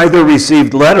have neither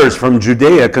received letters from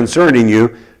Judea concerning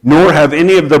you, nor have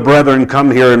any of the brethren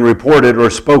come here and reported or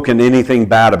spoken anything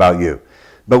bad about you.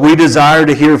 But we desire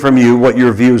to hear from you what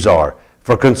your views are.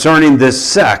 For concerning this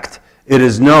sect, it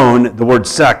is known, the word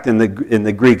sect in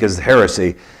the Greek is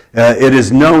heresy. It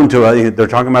is known to us, they're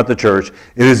talking about the church,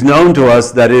 it is known to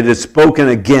us that it is spoken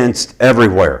against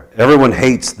everywhere. Everyone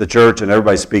hates the church and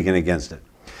everybody's speaking against it.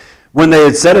 When they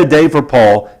had set a day for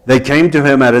Paul, they came to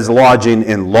him at his lodging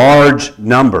in large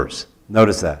numbers.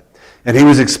 Notice that. And he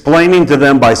was explaining to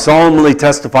them by solemnly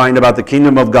testifying about the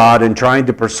kingdom of God and trying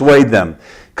to persuade them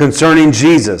concerning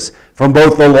Jesus from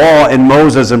both the law and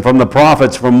Moses and from the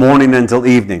prophets from morning until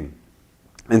evening.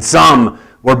 And some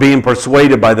were being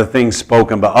persuaded by the things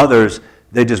spoken, but others,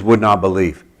 they just would not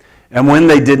believe. And when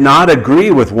they did not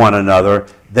agree with one another,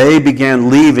 they began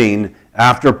leaving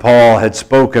after Paul had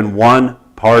spoken one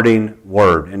parting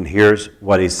word. And here's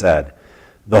what he said.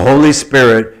 The Holy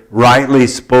Spirit rightly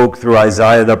spoke through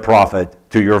Isaiah the prophet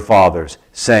to your fathers,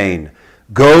 saying,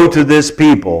 go to this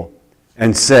people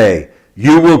and say,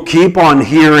 you will keep on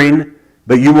hearing,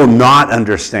 but you will not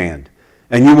understand.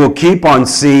 And you will keep on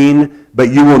seeing,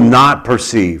 but you will not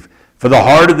perceive. For the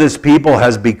heart of this people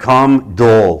has become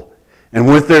dull, and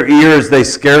with their ears they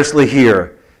scarcely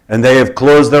hear, and they have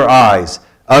closed their eyes.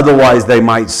 Otherwise they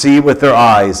might see with their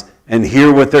eyes, and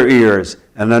hear with their ears,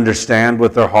 and understand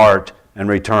with their heart, and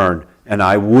return, and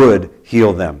I would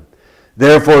heal them.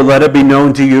 Therefore let it be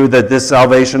known to you that this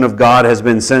salvation of God has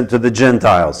been sent to the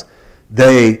Gentiles.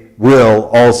 They will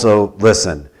also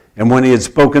listen. And when he had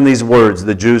spoken these words,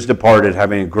 the Jews departed,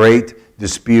 having a great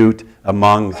dispute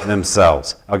among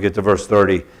themselves. I'll get to verse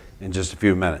 30 in just a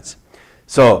few minutes.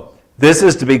 So this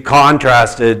is to be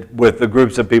contrasted with the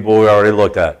groups of people we already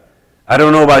looked at. I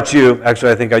don't know about you.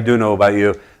 Actually, I think I do know about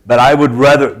you. But I would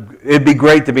rather, it'd be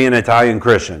great to be an Italian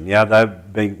Christian. Yeah,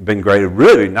 that'd been great. It'd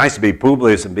really be nice to be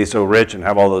Publius and be so rich and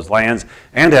have all those lands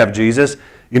and have Jesus.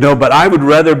 But I would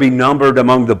rather be numbered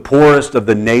among the poorest of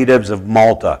the natives of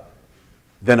Malta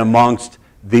than amongst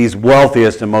these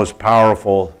wealthiest and most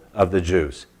powerful of the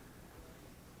Jews.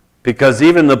 Because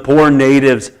even the poor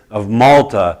natives of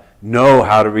Malta know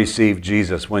how to receive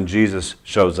Jesus when Jesus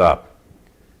shows up.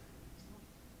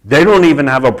 They don't even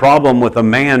have a problem with a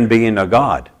man being a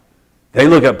god. They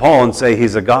look at Paul and say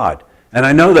he's a god. And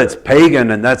I know that's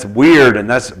pagan and that's weird and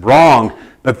that's wrong,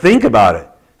 but think about it.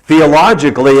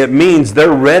 Theologically, it means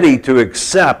they're ready to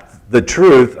accept the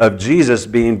truth of Jesus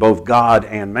being both God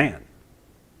and man.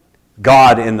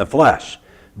 God in the flesh.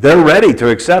 They're ready to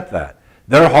accept that.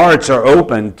 Their hearts are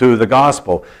open to the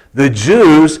gospel. The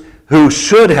Jews who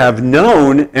should have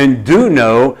known and do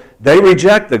know, they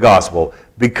reject the gospel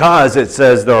because it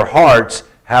says their hearts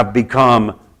have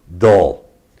become dull.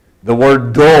 The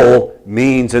word dull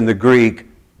means in the Greek,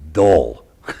 dull.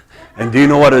 And do you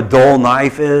know what a dull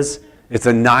knife is? It's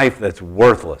a knife that's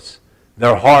worthless.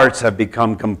 Their hearts have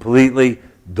become completely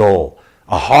dull.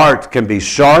 A heart can be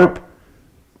sharp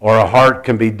or a heart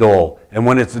can be dull. And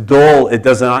when it's dull, it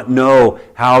does not know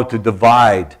how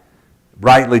to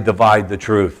rightly divide the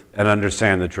truth and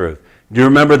understand the truth. Do you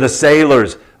remember the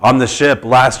sailors on the ship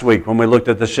last week when we looked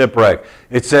at the shipwreck?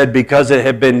 It said because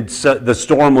the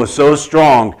storm was so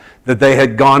strong that they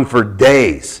had gone for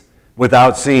days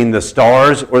without seeing the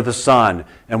stars or the sun.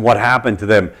 And what happened to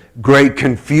them? Great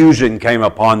confusion came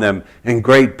upon them and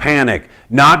great panic.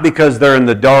 Not because they're in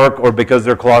the dark or because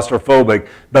they're claustrophobic,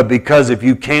 but because if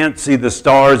you can't see the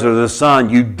stars or the sun,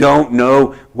 you don't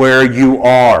know where you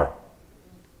are.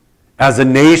 As a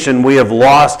nation, we have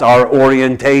lost our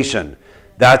orientation.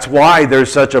 That's why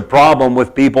there's such a problem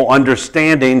with people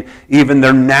understanding even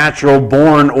their natural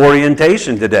born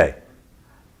orientation today.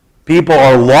 People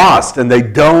are lost and they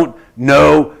don't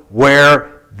know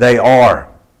where they are.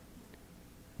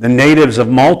 The natives of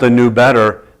Malta knew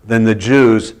better than the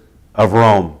Jews of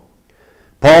Rome.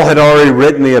 Paul had already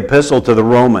written the epistle to the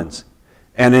Romans.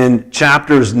 And in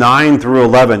chapters 9 through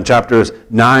 11, chapters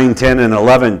 9, 10, and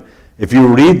 11, if you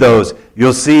read those,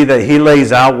 you'll see that he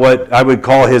lays out what I would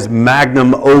call his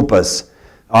magnum opus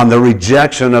on the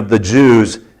rejection of the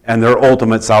Jews and their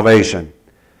ultimate salvation.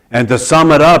 And to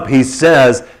sum it up, he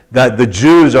says that the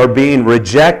Jews are being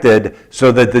rejected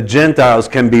so that the Gentiles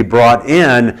can be brought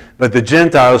in, but the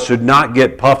Gentiles should not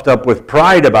get puffed up with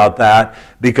pride about that,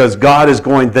 because God is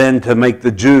going then to make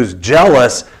the Jews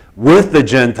jealous with the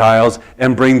Gentiles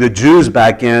and bring the Jews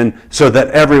back in so that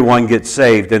everyone gets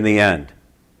saved in the end.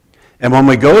 And when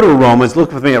we go to Romans,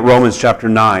 look with me at Romans chapter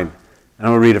 9. And I'm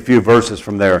going to read a few verses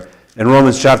from there. In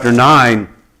Romans chapter 9,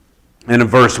 and in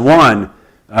verse 1,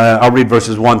 I'll read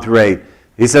verses 1 through 8.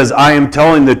 He says, I am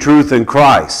telling the truth in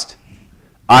Christ.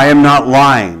 I am not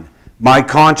lying. My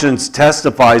conscience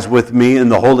testifies with me in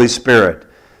the Holy Spirit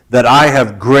that I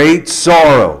have great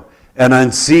sorrow and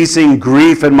unceasing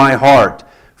grief in my heart.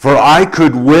 For I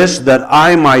could wish that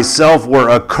I myself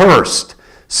were accursed,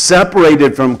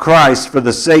 separated from Christ for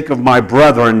the sake of my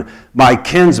brethren, my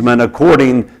kinsmen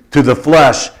according to the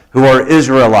flesh, who are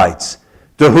Israelites,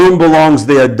 to whom belongs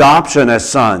the adoption as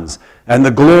sons, and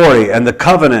the glory, and the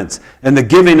covenants, and the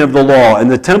giving of the law, and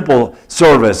the temple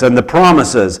service, and the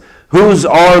promises, whose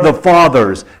are the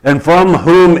fathers, and from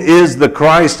whom is the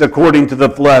Christ according to the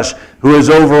flesh, who is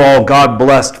over all, God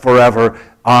blessed forever.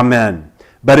 Amen.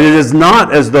 But it is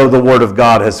not as though the word of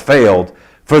God has failed,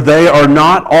 for they are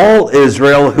not all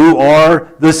Israel who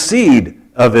are the seed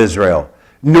of Israel,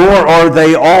 nor are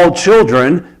they all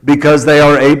children, because they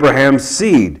are Abraham's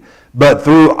seed. But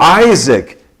through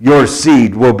Isaac your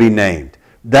seed will be named.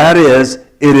 That is,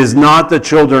 it is not the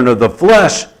children of the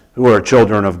flesh who are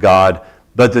children of God,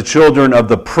 but the children of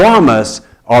the promise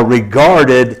are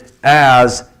regarded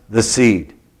as the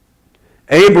seed.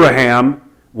 Abraham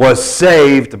was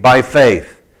saved by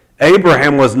faith.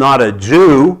 Abraham was not a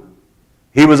Jew.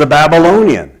 He was a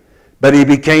Babylonian, but he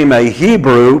became a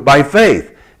Hebrew by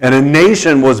faith, and a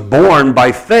nation was born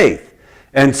by faith.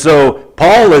 And so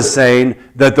Paul is saying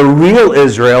that the real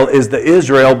Israel is the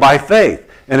Israel by faith.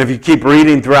 And if you keep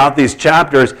reading throughout these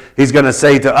chapters, he's going to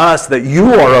say to us that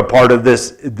you are a part of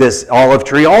this olive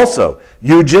tree also.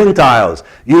 You Gentiles,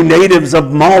 you natives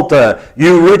of Malta,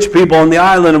 you rich people on the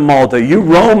island of Malta, you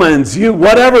Romans, you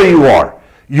whatever you are.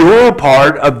 You're a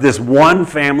part of this one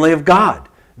family of God,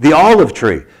 the olive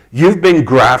tree. You've been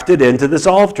grafted into this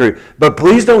olive tree. But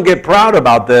please don't get proud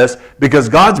about this, because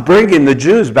God's bringing the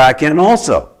Jews back in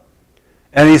also.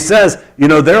 And he says,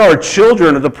 there are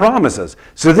children of the promises.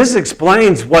 So this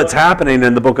explains what's happening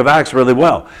in the book of Acts really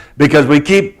well. Because we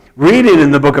keep reading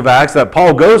in the book of Acts that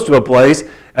Paul goes to a place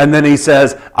and then he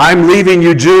says, I'm leaving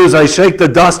you Jews. I shake the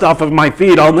dust off of my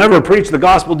feet. I'll never preach the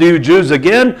gospel to you Jews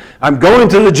again. I'm going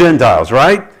to the Gentiles,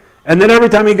 right? And then every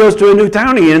time he goes to a new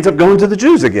town, he ends up going to the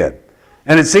Jews again.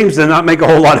 And it seems to not make a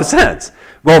whole lot of sense.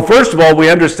 Well, first of all, we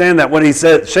understand that when he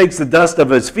shakes the dust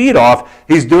of his feet off,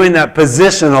 he's doing that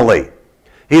positionally.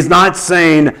 He's not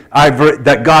saying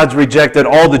that God's rejected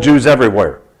all the Jews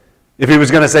everywhere. If he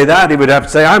was going to say that, he would have to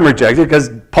say, I'm rejected,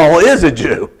 because Paul is a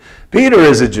Jew. Peter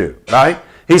is a Jew, right?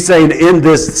 He's saying in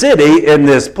this city, in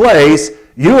this place,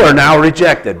 you are now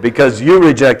rejected. Because you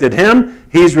rejected him,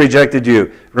 he's rejected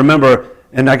you. Remember,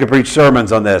 and I could preach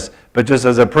sermons on this, but just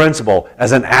as a principle,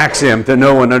 as an axiom to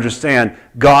know and understand,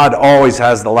 God always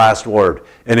has the last word.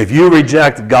 And if you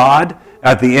reject God,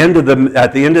 at the end of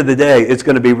the day, it's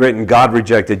going to be written, God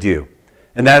rejected you.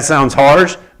 And that sounds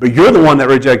harsh, but you're the one that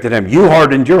rejected him. You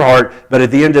hardened your heart, but at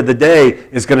the end of the day,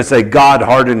 it's going to say God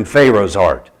hardened Pharaoh's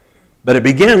heart. But it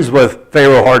begins with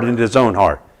Pharaoh hardened his own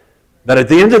heart. But at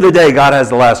the end of the day, God has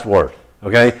the last word.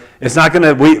 Okay? It's not going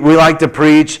to, we like to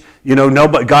preach,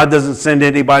 nobody, God doesn't send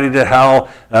anybody to hell.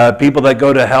 People that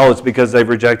go to hell, it's because they've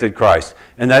rejected Christ.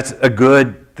 And that's a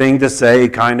good thing to say,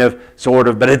 kind of, sort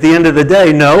of. But at the end of the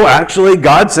day, no, actually,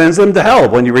 God sends them to hell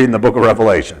when you read in the book of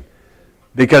Revelation.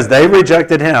 Because they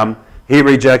rejected him, he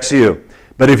rejects you.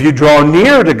 But if you draw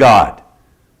near to God,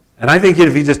 and I think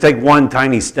if you just take one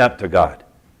tiny step to God,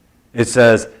 it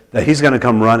says that he's going to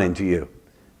come running to you.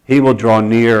 He will draw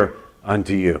near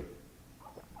unto you.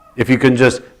 If you can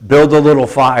just build a little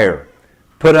fire,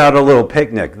 put out a little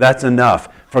picnic, that's enough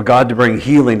for God to bring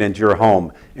healing into your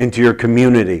home, into your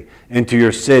community, into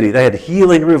your city. They had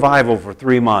healing revival for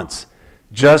 3 months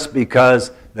just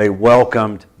because they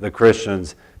welcomed the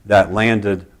Christians that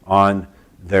landed on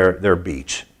their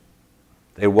beach.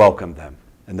 They welcomed them.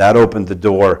 And that opened the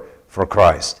door for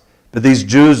Christ. But these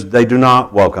Jews, they do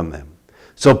not welcome him.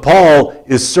 So Paul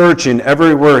is searching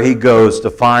everywhere he goes to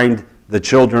find the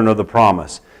children of the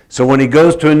promise. So when he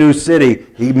goes to a new city,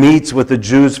 he meets with the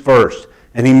Jews first.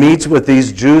 And he meets with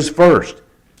these Jews first.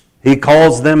 He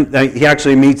calls them, he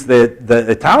actually meets the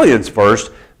Italians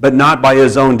first, but not by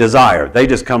his own desire. They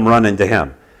just come running to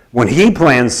him. When he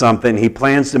plans something, he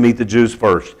plans to meet the Jews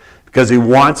first because he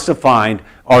wants to find,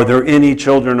 are there any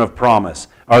children of promise?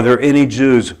 Are there any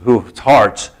Jews whose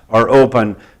hearts are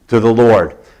open to the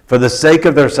Lord? For the sake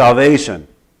of their salvation,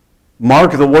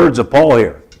 mark the words of Paul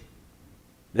here.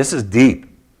 This is deep.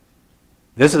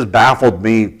 This has baffled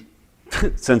me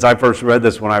since I first read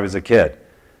this when I was a kid.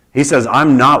 He says,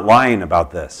 I'm not lying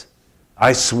about this.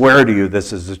 I swear to you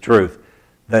this is the truth.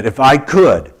 That if I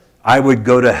could, I would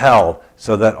go to hell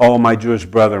so that all my Jewish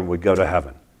brethren would go to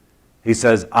heaven. He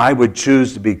says, I would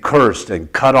choose to be cursed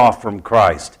and cut off from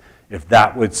Christ if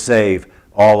that would save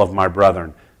all of my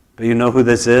brethren. But you know who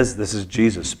this is? This is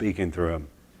Jesus speaking through him.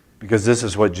 Because this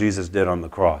is what Jesus did on the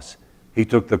cross. He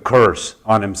took the curse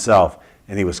on himself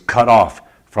and he was cut off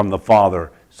from the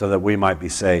Father so that we might be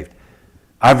saved.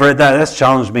 I've read that. That's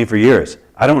challenged me for years.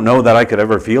 I don't know that I could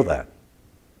ever feel that.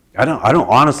 I don't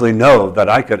honestly know that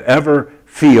I could ever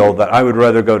feel that I would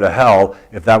rather go to hell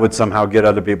if that would somehow get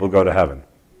other people to go to heaven.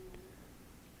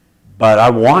 But I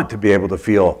want to be able to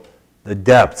feel the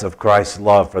depths of Christ's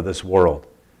love for this world.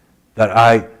 That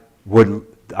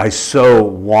I so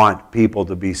want people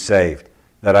to be saved.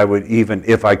 That I would even,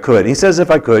 if I could. He says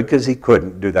if I could, because he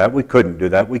couldn't do that. We couldn't do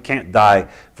that. We can't die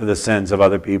for the sins of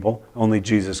other people. Only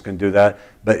Jesus can do that.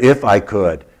 But if I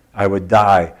could, I would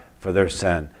die for their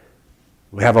sin.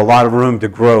 We have a lot of room to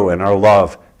grow in our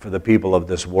love for the people of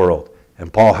this world.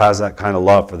 And Paul has that kind of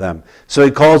love for them. So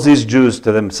he calls these Jews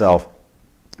to himself.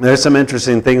 There's some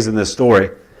interesting things in this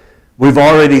story. We've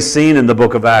already seen in the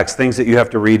book of Acts things that you have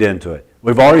to read into it.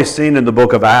 We've already seen in the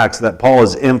book of Acts that Paul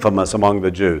is infamous among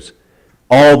the Jews.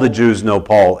 All the Jews know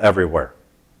Paul everywhere,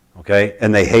 okay?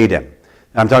 And they hate him.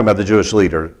 I'm talking about the Jewish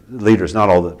leaders, not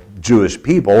all the Jewish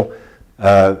people,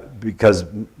 because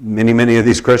many of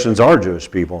these Christians are Jewish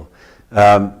people.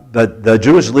 But the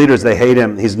Jewish leaders, they hate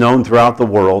him. He's known throughout the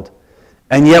world.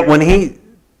 And yet when he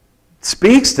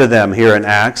speaks to them here in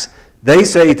Acts, they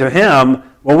say to him,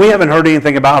 well, we haven't heard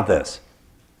anything about this.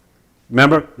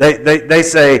 Remember? They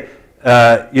say,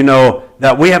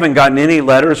 that we haven't gotten any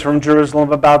letters from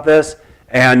Jerusalem about this.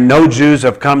 And no Jews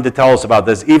have come to tell us about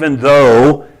this, even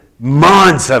though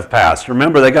months have passed.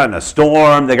 Remember, they got in a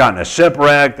storm, they got in a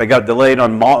shipwreck, they got delayed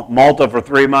on Malta for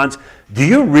 3 months. Do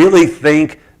you really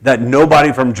think that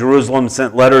nobody from Jerusalem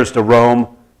sent letters to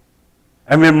Rome?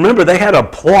 I mean, remember, they had a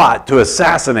plot to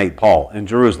assassinate Paul in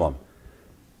Jerusalem.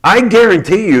 I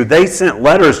guarantee you they sent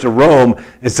letters to Rome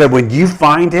and said, when you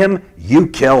find him, you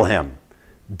kill him.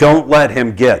 Don't let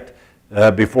him get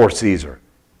before Caesar.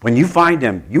 When you find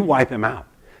him, you wipe him out.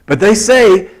 But they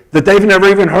say that they've never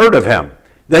even heard of him.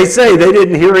 They say they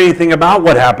didn't hear anything about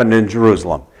what happened in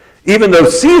Jerusalem. Even though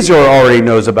Caesar already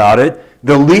knows about it,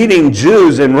 the leading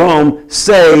Jews in Rome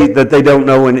say that they don't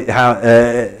know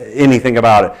anything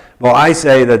about it. Well, I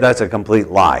say that that's a complete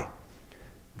lie.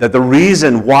 That the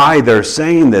reason why they're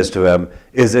saying this to him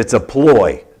is it's a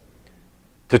ploy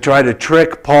to try to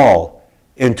trick Paul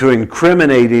into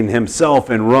incriminating himself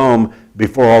in Rome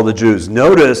before all the Jews.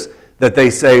 Notice that they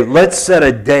say, let's set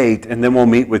a date and then we'll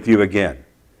meet with you again.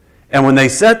 And when they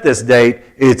set this date,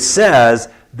 it says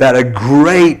that a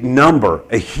great number,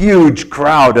 a huge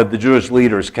crowd of the Jewish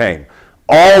leaders came.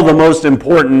 All the most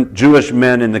important Jewish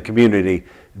men in the community,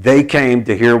 they came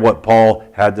to hear what Paul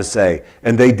had to say.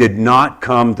 And they did not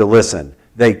come to listen.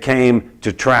 They came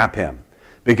to trap him.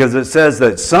 Because it says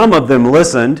that some of them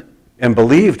listened and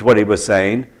believed what he was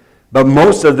saying, but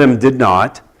most of them did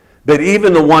not. But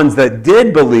even the ones that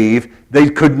did believe, they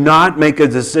could not make a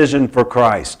decision for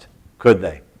Christ, could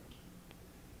they?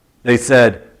 They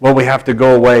said, well, we have to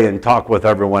go away and talk with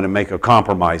everyone and make a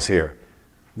compromise here.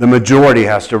 The majority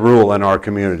has to rule in our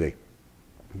community.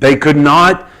 They could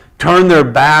not turn their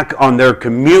back on their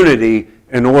community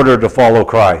in order to follow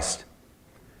Christ.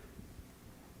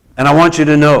 And I want you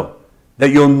to know that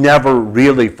you'll never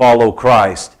really follow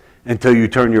Christ until you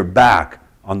turn your back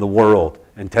on the world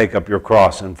and take up your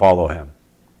cross and follow him.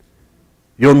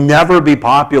 You'll never be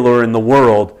popular in the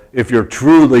world if you're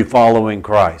truly following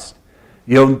Christ.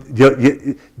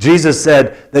 Jesus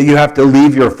said that you have to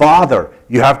leave your father.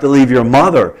 You have to leave your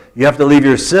mother. You have to leave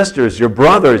your sisters, your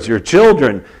brothers, your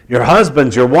children, your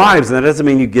husbands, your wives. And that doesn't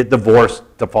mean you get divorced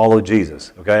to follow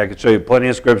Jesus. Okay, I can show you plenty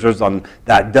of scriptures on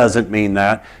that doesn't mean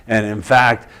that. And in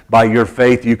fact, by your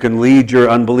faith, you can lead your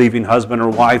unbelieving husband or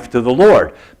wife to the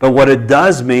Lord. But what it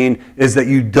does mean is that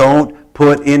you don't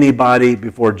put anybody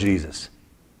before Jesus.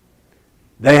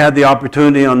 They had the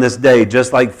opportunity on this day,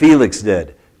 just like Felix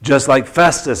did, just like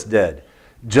Festus did,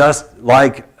 just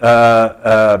like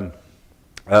Herod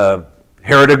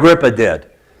Agrippa did.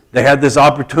 They had this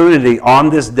opportunity on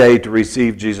this day to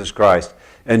receive Jesus Christ.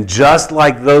 And just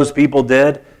like those people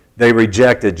did, they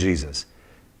rejected Jesus.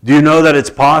 Do you know that it's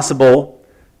possible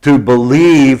to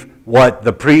believe what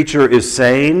the preacher is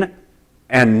saying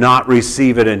and not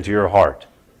receive it into your heart?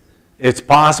 It's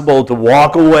possible to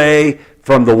walk away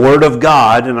from the Word of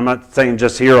God, and I'm not saying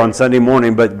just here on Sunday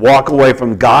morning, but walk away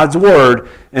from God's Word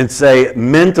and say,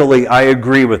 mentally, I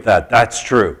agree with that. That's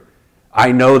true.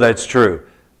 I know that's true.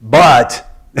 But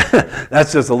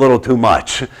that's just a little too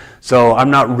much. So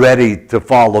I'm not ready to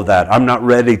follow that. I'm not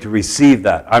ready to receive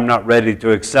that. I'm not ready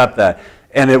to accept that.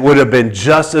 And it would have been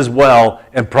just as well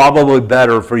and probably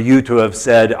better for you to have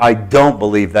said, I don't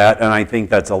believe that, and I think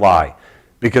that's a lie.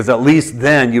 Because at least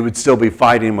then you would still be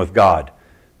fighting with God.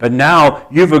 But now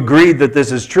you've agreed that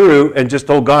this is true and just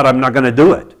told God, I'm not going to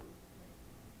do it.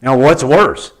 Now, what's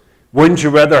worse? Wouldn't you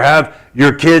rather have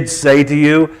your kids say to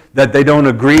you that they don't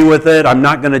agree with it, I'm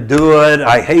not going to do it,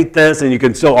 I hate this, and you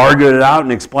can still argue it out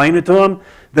and explain it to them,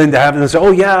 than to have them say,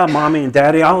 oh yeah, Mommy and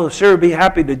Daddy, I'll sure be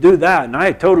happy to do that, and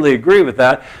I totally agree with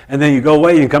that, and then you go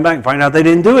away and come back and find out they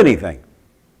didn't do anything.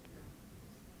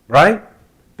 Right?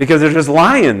 Because they're just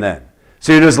lying then.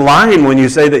 So you're just lying when you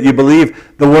say that you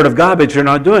believe the Word of God, but you're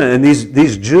not doing it. And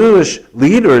these Jewish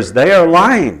leaders, they are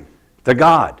lying to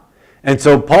God. And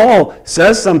so Paul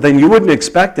says something you wouldn't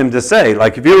expect him to say.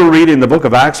 Like if you were reading the book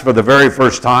of Acts for the very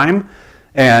first time,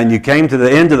 and you came to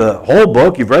the end of the whole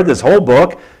book, you've read this whole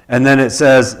book, and then it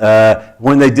says,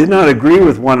 when they did not agree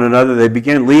with one another, they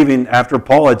began leaving after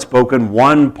Paul had spoken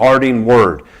one parting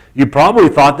word. You probably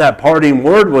thought that parting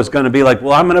word was going to be like,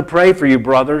 well, I'm going to pray for you,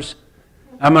 brothers.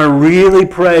 I'm going to really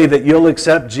pray that you'll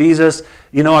accept Jesus.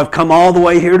 You know, I've come all the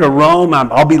way here to Rome.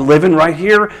 I'll be living right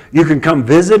here. You can come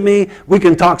visit me. We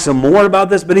can talk some more about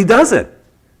this. But he doesn't.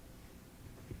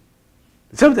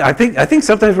 I think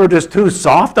sometimes we're just too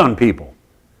soft on people.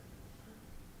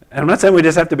 And I'm not saying we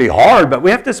just have to be hard, but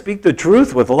we have to speak the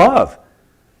truth with love.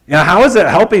 You know, how is it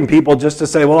helping people just to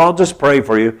say, well, I'll just pray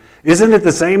for you? Isn't it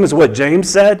the same as what James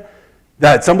said?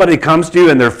 That somebody comes to you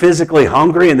and they're physically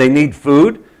hungry and they need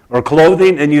food or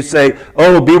clothing, and you say,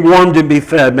 oh, be warmed and be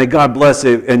fed, may God bless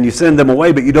you, and you send them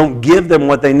away, but you don't give them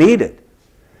what they needed.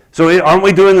 So aren't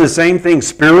we doing the same thing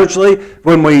spiritually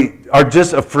when we are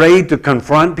just afraid to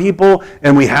confront people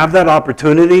and we have that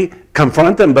opportunity?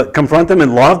 Confront them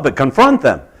in love, but confront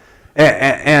them.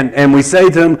 And we say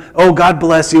to them, oh, God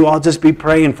bless you, I'll just be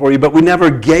praying for you. But we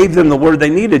never gave them the word they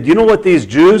needed. You know what these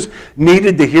Jews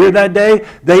needed to hear that day?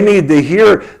 They needed to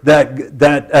hear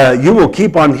that you will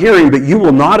keep on hearing, but you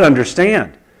will not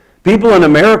understand. People in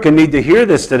America need to hear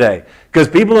this today. Because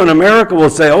people in America will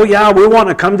say, oh yeah, we want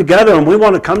to come together and we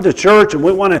want to come to church and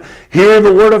we want to hear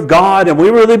the word of God and we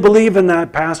really believe in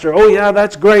that, Pastor. Oh yeah,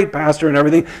 that's great, Pastor, and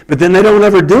everything. But then they don't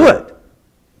ever do it.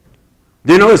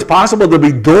 Do you know it's possible to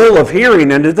be dull of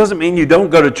hearing, and it doesn't mean you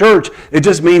don't go to church. It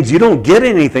just means you don't get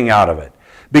anything out of it.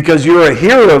 Because you're a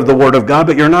hearer of the Word of God,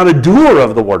 but you're not a doer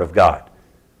of the Word of God.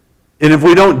 And if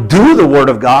we don't do the Word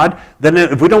of God, then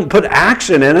if we don't put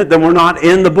action in it, then we're not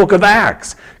in the book of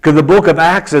Acts. Because the book of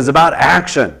Acts is about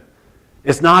action.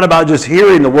 It's not about just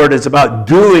hearing the Word, it's about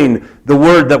doing the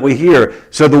Word that we hear.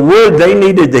 So the Word they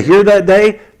needed to hear that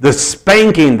day, the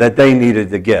spanking that they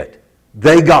needed to get,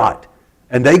 they got.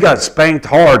 And they got spanked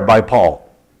hard by Paul.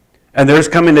 And there's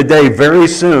coming a day very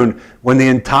soon when the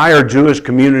entire Jewish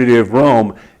community of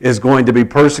Rome is going to be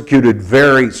persecuted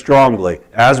very strongly,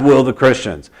 as will the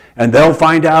Christians. And they'll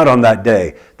find out on that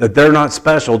day that they're not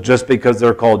special just because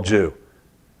they're called Jew.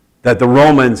 That the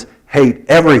Romans hate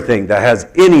everything that has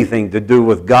anything to do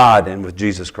with God and with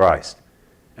Jesus Christ.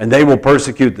 And they will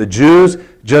persecute the Jews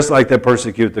just like they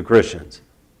persecute the Christians.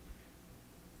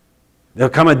 There'll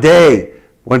come a day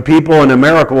when people in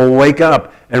America will wake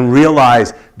up and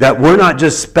realize that we're not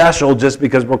just special just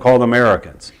because we're called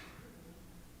Americans.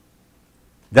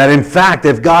 That in fact,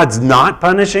 if God's not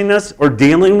punishing us or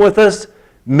dealing with us,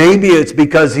 maybe it's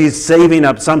because He's saving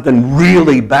up something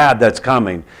really bad that's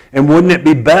coming. And wouldn't it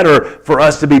be better for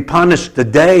us to be punished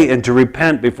today and to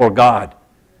repent before God?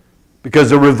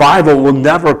 Because the revival will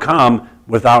never come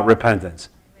without repentance,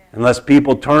 unless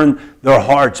people turn their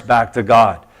hearts back to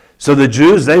God. So the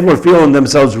Jews, they were feeling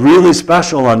themselves really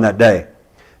special on that day.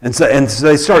 And so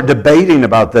they start debating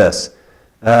about this.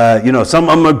 Some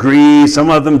of them agree, some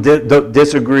of them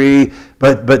disagree,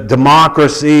 but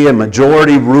democracy and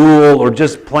majority rule or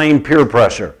just plain peer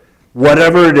pressure,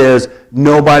 whatever it is,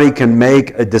 nobody can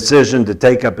make a decision to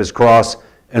take up his cross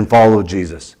and follow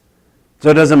Jesus.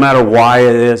 So it doesn't matter why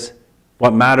it is.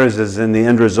 What matters is in the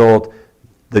end result,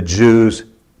 the Jews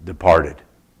departed.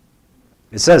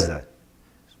 It says that.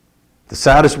 The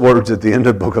saddest words at the end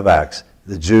of the book of Acts,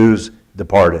 the Jews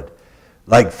departed.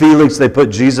 Like Felix, they put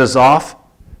Jesus off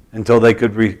until they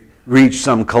could reach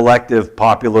some collective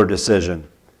popular decision.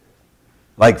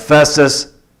 Like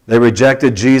Festus, they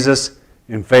rejected Jesus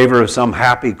in favor of some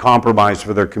happy compromise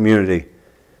for their community.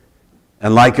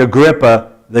 And like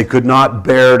Agrippa, they could not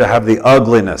bear to have the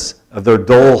ugliness of their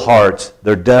dull hearts,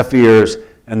 their deaf ears,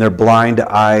 and their blind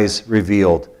eyes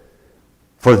revealed.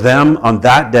 For them, on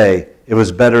that day, it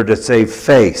was better to save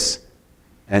face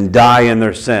and die in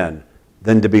their sin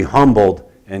than to be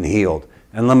humbled and healed.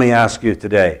 And let me ask you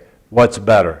today, what's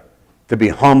better? To be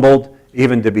humbled,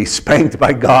 even to be spanked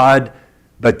by God,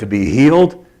 but to be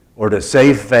healed, or to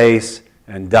save face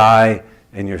and die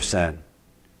in your sin?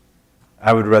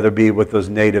 I would rather be with those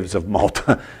natives of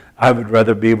Malta. I would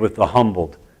rather be with the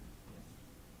humbled,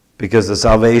 because the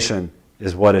salvation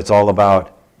is what it's all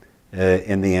about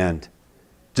in the end.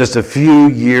 Just a few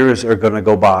years are going to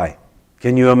go by.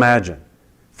 Can you imagine?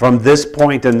 From this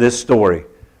point in this story,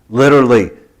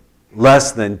 literally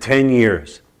less than 10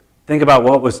 years. Think about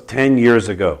what was 10 years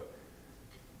ago.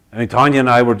 I mean, Tanya and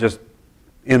I were just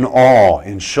in awe,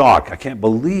 in shock. I can't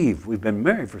believe we've been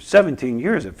married for 17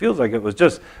 years. It feels like it was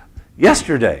just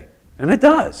yesterday, and it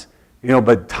does.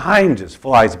 But time just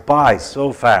flies by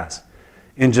so fast.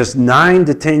 In just 9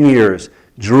 to 10 years,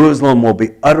 Jerusalem will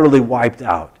be utterly wiped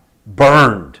out,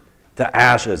 burned to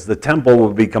ashes. The temple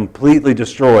will be completely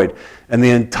destroyed, and the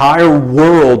entire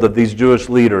world of these Jewish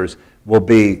leaders will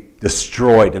be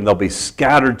destroyed, and they'll be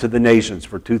scattered to the nations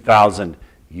for 2,000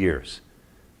 years.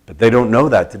 But they don't know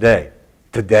that today.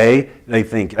 Today, they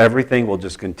think everything will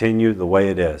just continue the way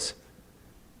it is.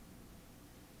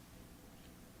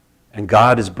 And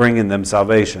God is bringing them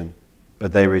salvation,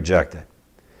 but they reject it.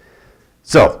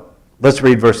 So, let's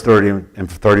read verse 30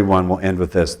 and 31. We'll end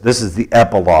with this. This is the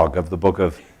epilogue of the book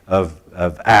of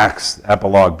Acts,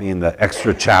 epilogue being the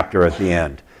extra chapter at the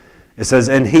end. It says,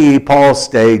 and he, Paul,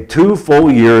 stayed 2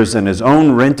 full years in his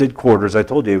own rented quarters. I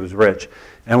told you he was rich.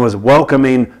 And was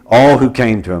welcoming all who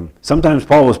came to him. Sometimes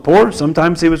Paul was poor,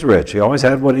 sometimes he was rich. He always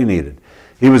had what he needed.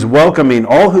 He was welcoming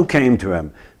all who came to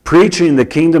him, preaching the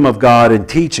kingdom of God and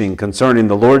teaching concerning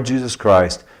the Lord Jesus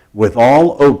Christ with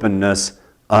all openness,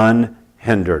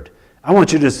 unhindered. I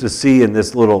want you just to see in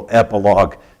this little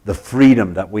epilogue the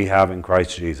freedom that we have in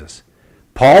Christ Jesus.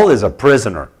 Paul is a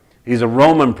prisoner. He's a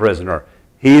Roman prisoner.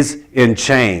 He's in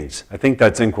chains. I think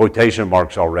that's in quotation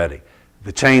marks already.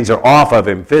 The chains are off of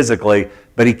him physically,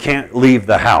 but he can't leave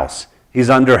the house. He's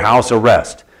under house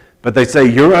arrest. But they say,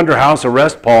 you're under house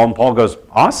arrest, Paul. And Paul goes,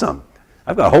 awesome.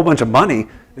 I've got a whole bunch of money.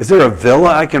 Is there a villa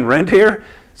I can rent here?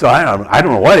 So I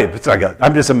don't know what it's like.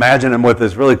 I'm just imagining him with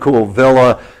this really cool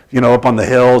villa, up on the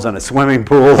hills and a swimming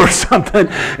pool or something.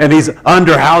 And he's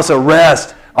under house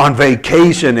arrest on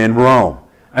vacation in Rome.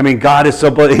 I mean, God is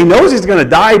so blessed. He knows he's going to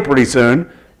die pretty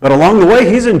soon, but along the way,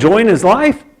 he's enjoying his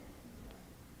life.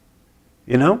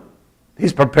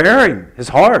 He's preparing his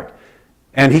heart.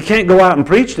 And he can't go out and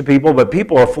preach to people, but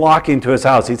people are flocking to his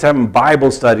house. He's having Bible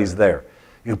studies there.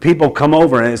 People come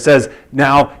over, and it says,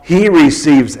 now he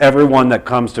receives everyone that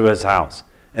comes to his house.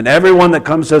 And everyone that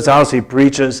comes to his house, he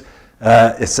preaches,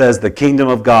 it says, the kingdom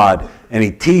of God. And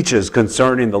he teaches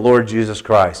concerning the Lord Jesus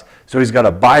Christ. So he's got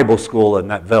a Bible school in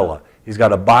that villa. He's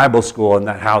got a Bible school in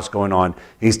that house going on.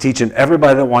 He's teaching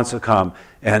everybody that wants to come.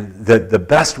 And the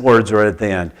best words are at the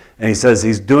end. And he says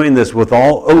he's doing this with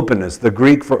all openness. The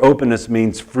Greek for openness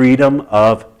means freedom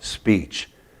of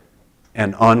speech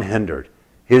and unhindered.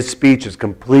 His speech is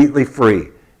completely free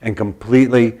and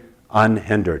completely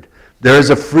unhindered. There is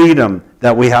a freedom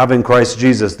that we have in Christ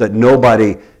Jesus that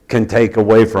nobody can take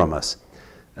away from us.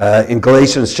 In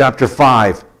Galatians chapter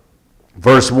 5,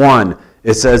 verse 1,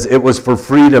 it says, it was for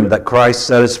freedom that Christ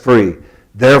set us free.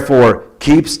 Therefore,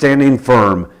 keep standing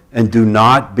firm and do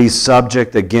not be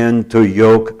subject again to a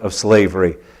yoke of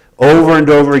slavery. Over and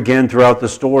over again throughout the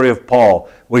story of Paul,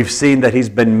 we've seen that he's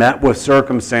been met with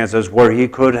circumstances where he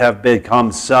could have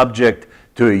become subject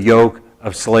to a yoke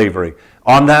of slavery.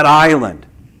 On that island,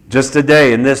 just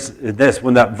today, in this,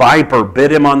 when that viper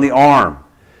bit him on the arm,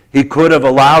 he could have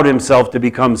allowed himself to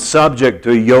become subject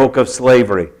to a yoke of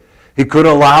slavery. He could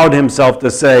have allowed himself to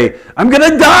say, I'm going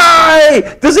to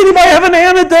die! Does anybody have an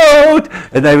antidote?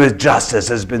 And they was, justice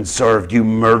has been served, you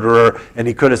murderer. And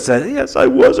he could have said, yes, I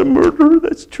was a murderer.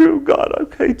 That's true, God.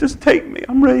 Okay, just take me.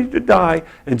 I'm ready to die.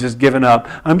 And just given up.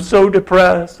 I'm so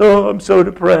depressed. Oh, I'm so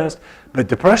depressed. But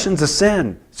depression's a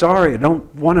sin. Sorry, I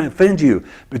don't want to offend you.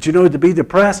 But you know, to be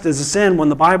depressed is a sin when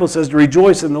the Bible says to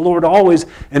rejoice in the Lord always.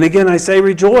 And again, I say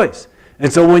rejoice.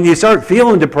 And so when you start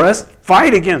feeling depressed,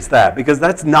 fight against that, because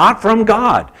that's not from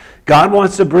God. God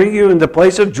wants to bring you into a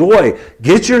place of joy.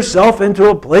 Get yourself into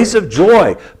a place of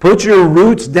joy. Put your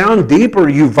roots down deeper,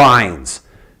 you vines,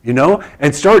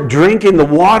 and start drinking the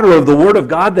water of the Word of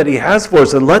God that He has for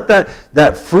us, and let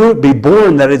that fruit be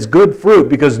born, that it's good fruit,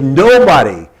 because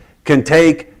nobody can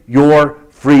take your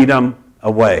freedom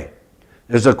away.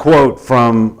 There's a quote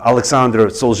from Alexander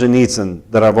Solzhenitsyn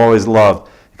that I've always loved.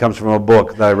 Comes from a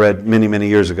book that I read many, many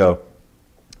years ago.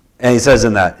 And he says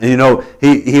in that,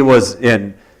 he was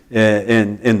in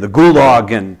the Gulag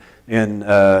and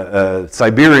in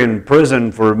Siberian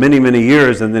prison for many, many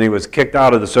years, and then he was kicked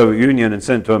out of the Soviet Union and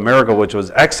sent to America, which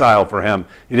was exile for him.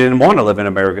 He didn't want to live in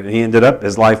America. He ended up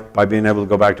his life by being able to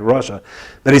go back to Russia.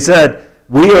 But he said,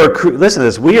 listen to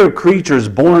this, we are creatures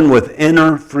born with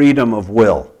inner freedom of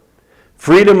will.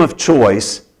 Freedom of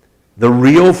choice, the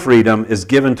real freedom, is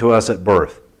given to us at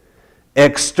birth.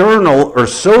 External or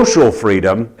social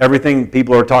freedom, everything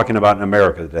people are talking about in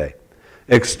America today,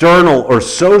 external or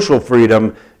social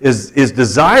freedom is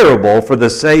desirable for the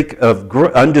sake of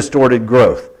undistorted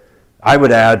growth. I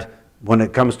would add, when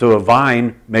it comes to a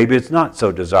vine, maybe it's not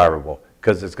so desirable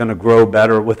because it's going to grow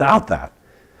better without that.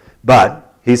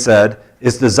 But, he said,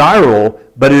 it's desirable,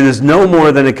 but it is no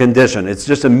more than a condition. It's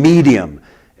just a medium.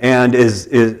 And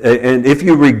if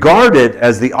you regard it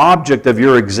as the object of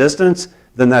your existence,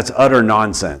 then that's utter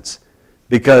nonsense.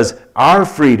 Because our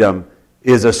freedom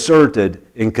is asserted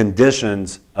in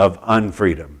conditions of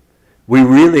unfreedom. We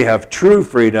really have true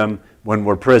freedom when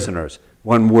we're prisoners,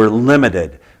 when we're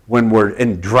limited, when we're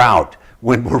in drought,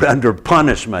 when we're under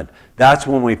punishment. That's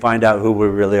when we find out who we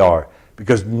really are.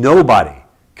 Because nobody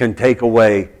can take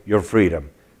away your freedom.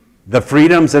 The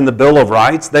freedoms in the Bill of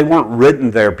Rights, they weren't written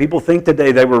there. People think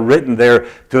today they were written there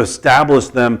to establish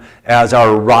them as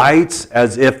our rights,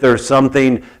 as if there's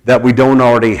something that we don't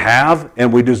already have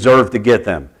and we deserve to get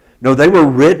them. No, they were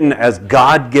written as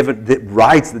God-given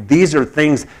rights. These are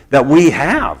things that we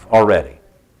have already.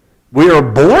 We are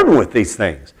born with these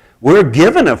things. We're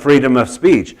given a freedom of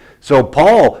speech. So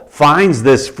Paul finds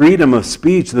this freedom of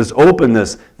speech, this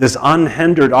openness, this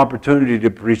unhindered opportunity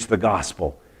to preach the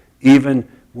gospel, even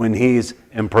when he's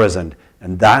imprisoned.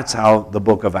 And that's how the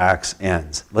book of Acts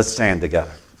ends. Let's stand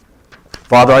together.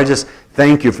 Father, I just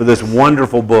thank you for this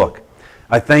wonderful book.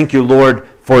 I thank you, Lord,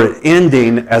 for it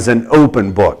ending as an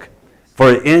open book,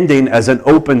 for it ending as an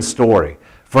open story,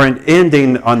 for it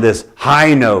ending on this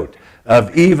high note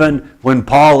of even when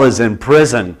Paul is in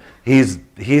prison, he's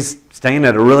staying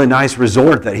at a really nice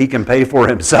resort that he can pay for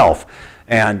himself.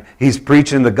 And he's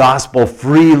preaching the gospel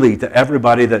freely to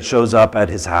everybody that shows up at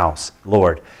his house,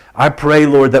 Lord. I pray,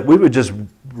 Lord, that we would just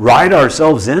write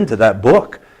ourselves into that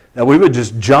book, that we would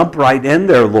just jump right in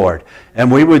there, Lord,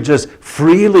 and we would just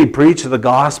freely preach the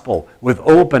gospel with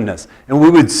openness, and we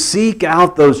would seek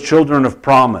out those children of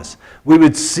promise. We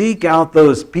would seek out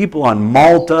those people on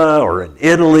Malta or in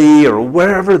Italy or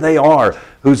wherever they are,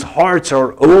 whose hearts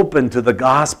are open to the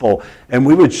gospel, and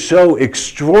we would show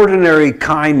extraordinary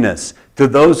kindness to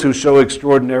those who show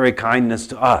extraordinary kindness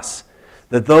to us.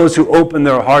 That those who open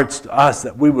their hearts to us,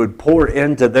 that we would pour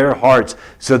into their hearts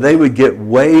so they would get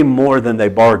way more than they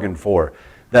bargained for.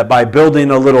 That by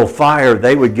building a little fire,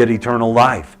 they would get eternal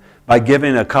life. By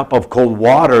giving a cup of cold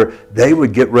water, they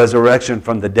would get resurrection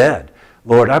from the dead.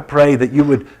 Lord, I pray that you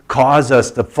would cause us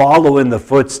to follow in the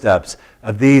footsteps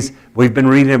of these. We've been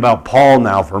reading about Paul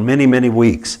now for many, many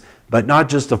weeks. But not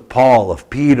just of Paul, of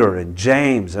Peter and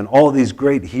James and all these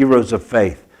great heroes of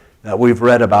faith that we've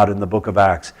read about in the book of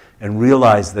Acts, and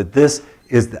realize that this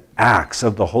is the acts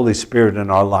of the Holy Spirit in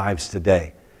our lives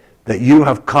today. That you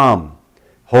have come,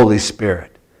 Holy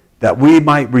Spirit, that we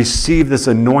might receive this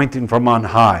anointing from on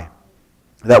high,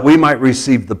 that we might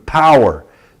receive the power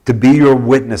to be your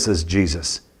witnesses,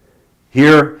 Jesus,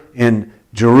 here in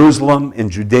Jerusalem, in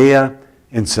Judea,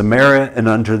 in Samaria, and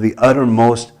unto the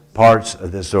uttermost parts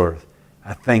of this earth.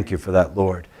 I thank you for that,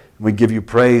 Lord. We give you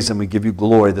praise and we give you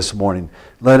glory this morning.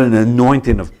 Let an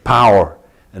anointing of power,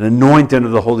 an anointing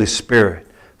of the Holy Spirit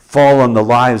fall on the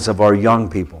lives of our young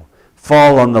people,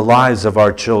 fall on the lives of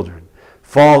our children,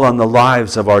 fall on the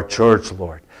lives of our church,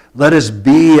 Lord. Let us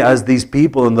be as these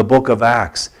people in the book of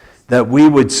Acts, that we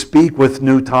would speak with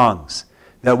new tongues,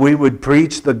 that we would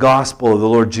preach the gospel of the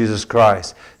Lord Jesus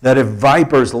Christ, that if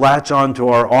vipers latch onto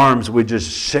our arms, we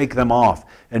just shake them off,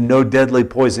 and no deadly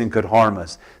poison could harm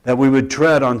us, that we would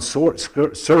tread on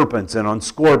serpents and on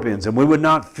scorpions, and we would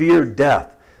not fear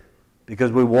death,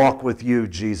 because we walk with you,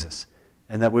 Jesus,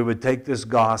 and that we would take this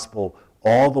gospel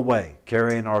all the way,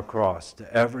 carrying our cross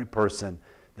to every person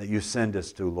that you send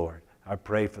us to, Lord. I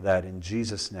pray for that in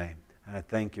Jesus' name, and I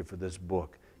thank you for this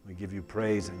book. We give you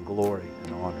praise and glory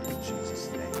and honor in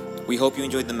Jesus' name. We hope you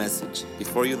enjoyed the message.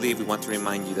 Before you leave, we want to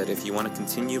remind you that if you want to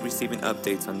continue receiving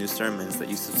updates on new sermons, that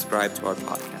you subscribe to our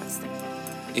podcast.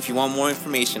 If you want more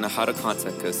information on how to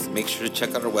contact us, make sure to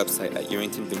check out our website at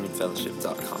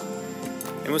UrringtonVineyardFellowship.com.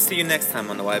 And we'll see you next time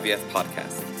on the YVF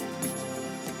Podcast.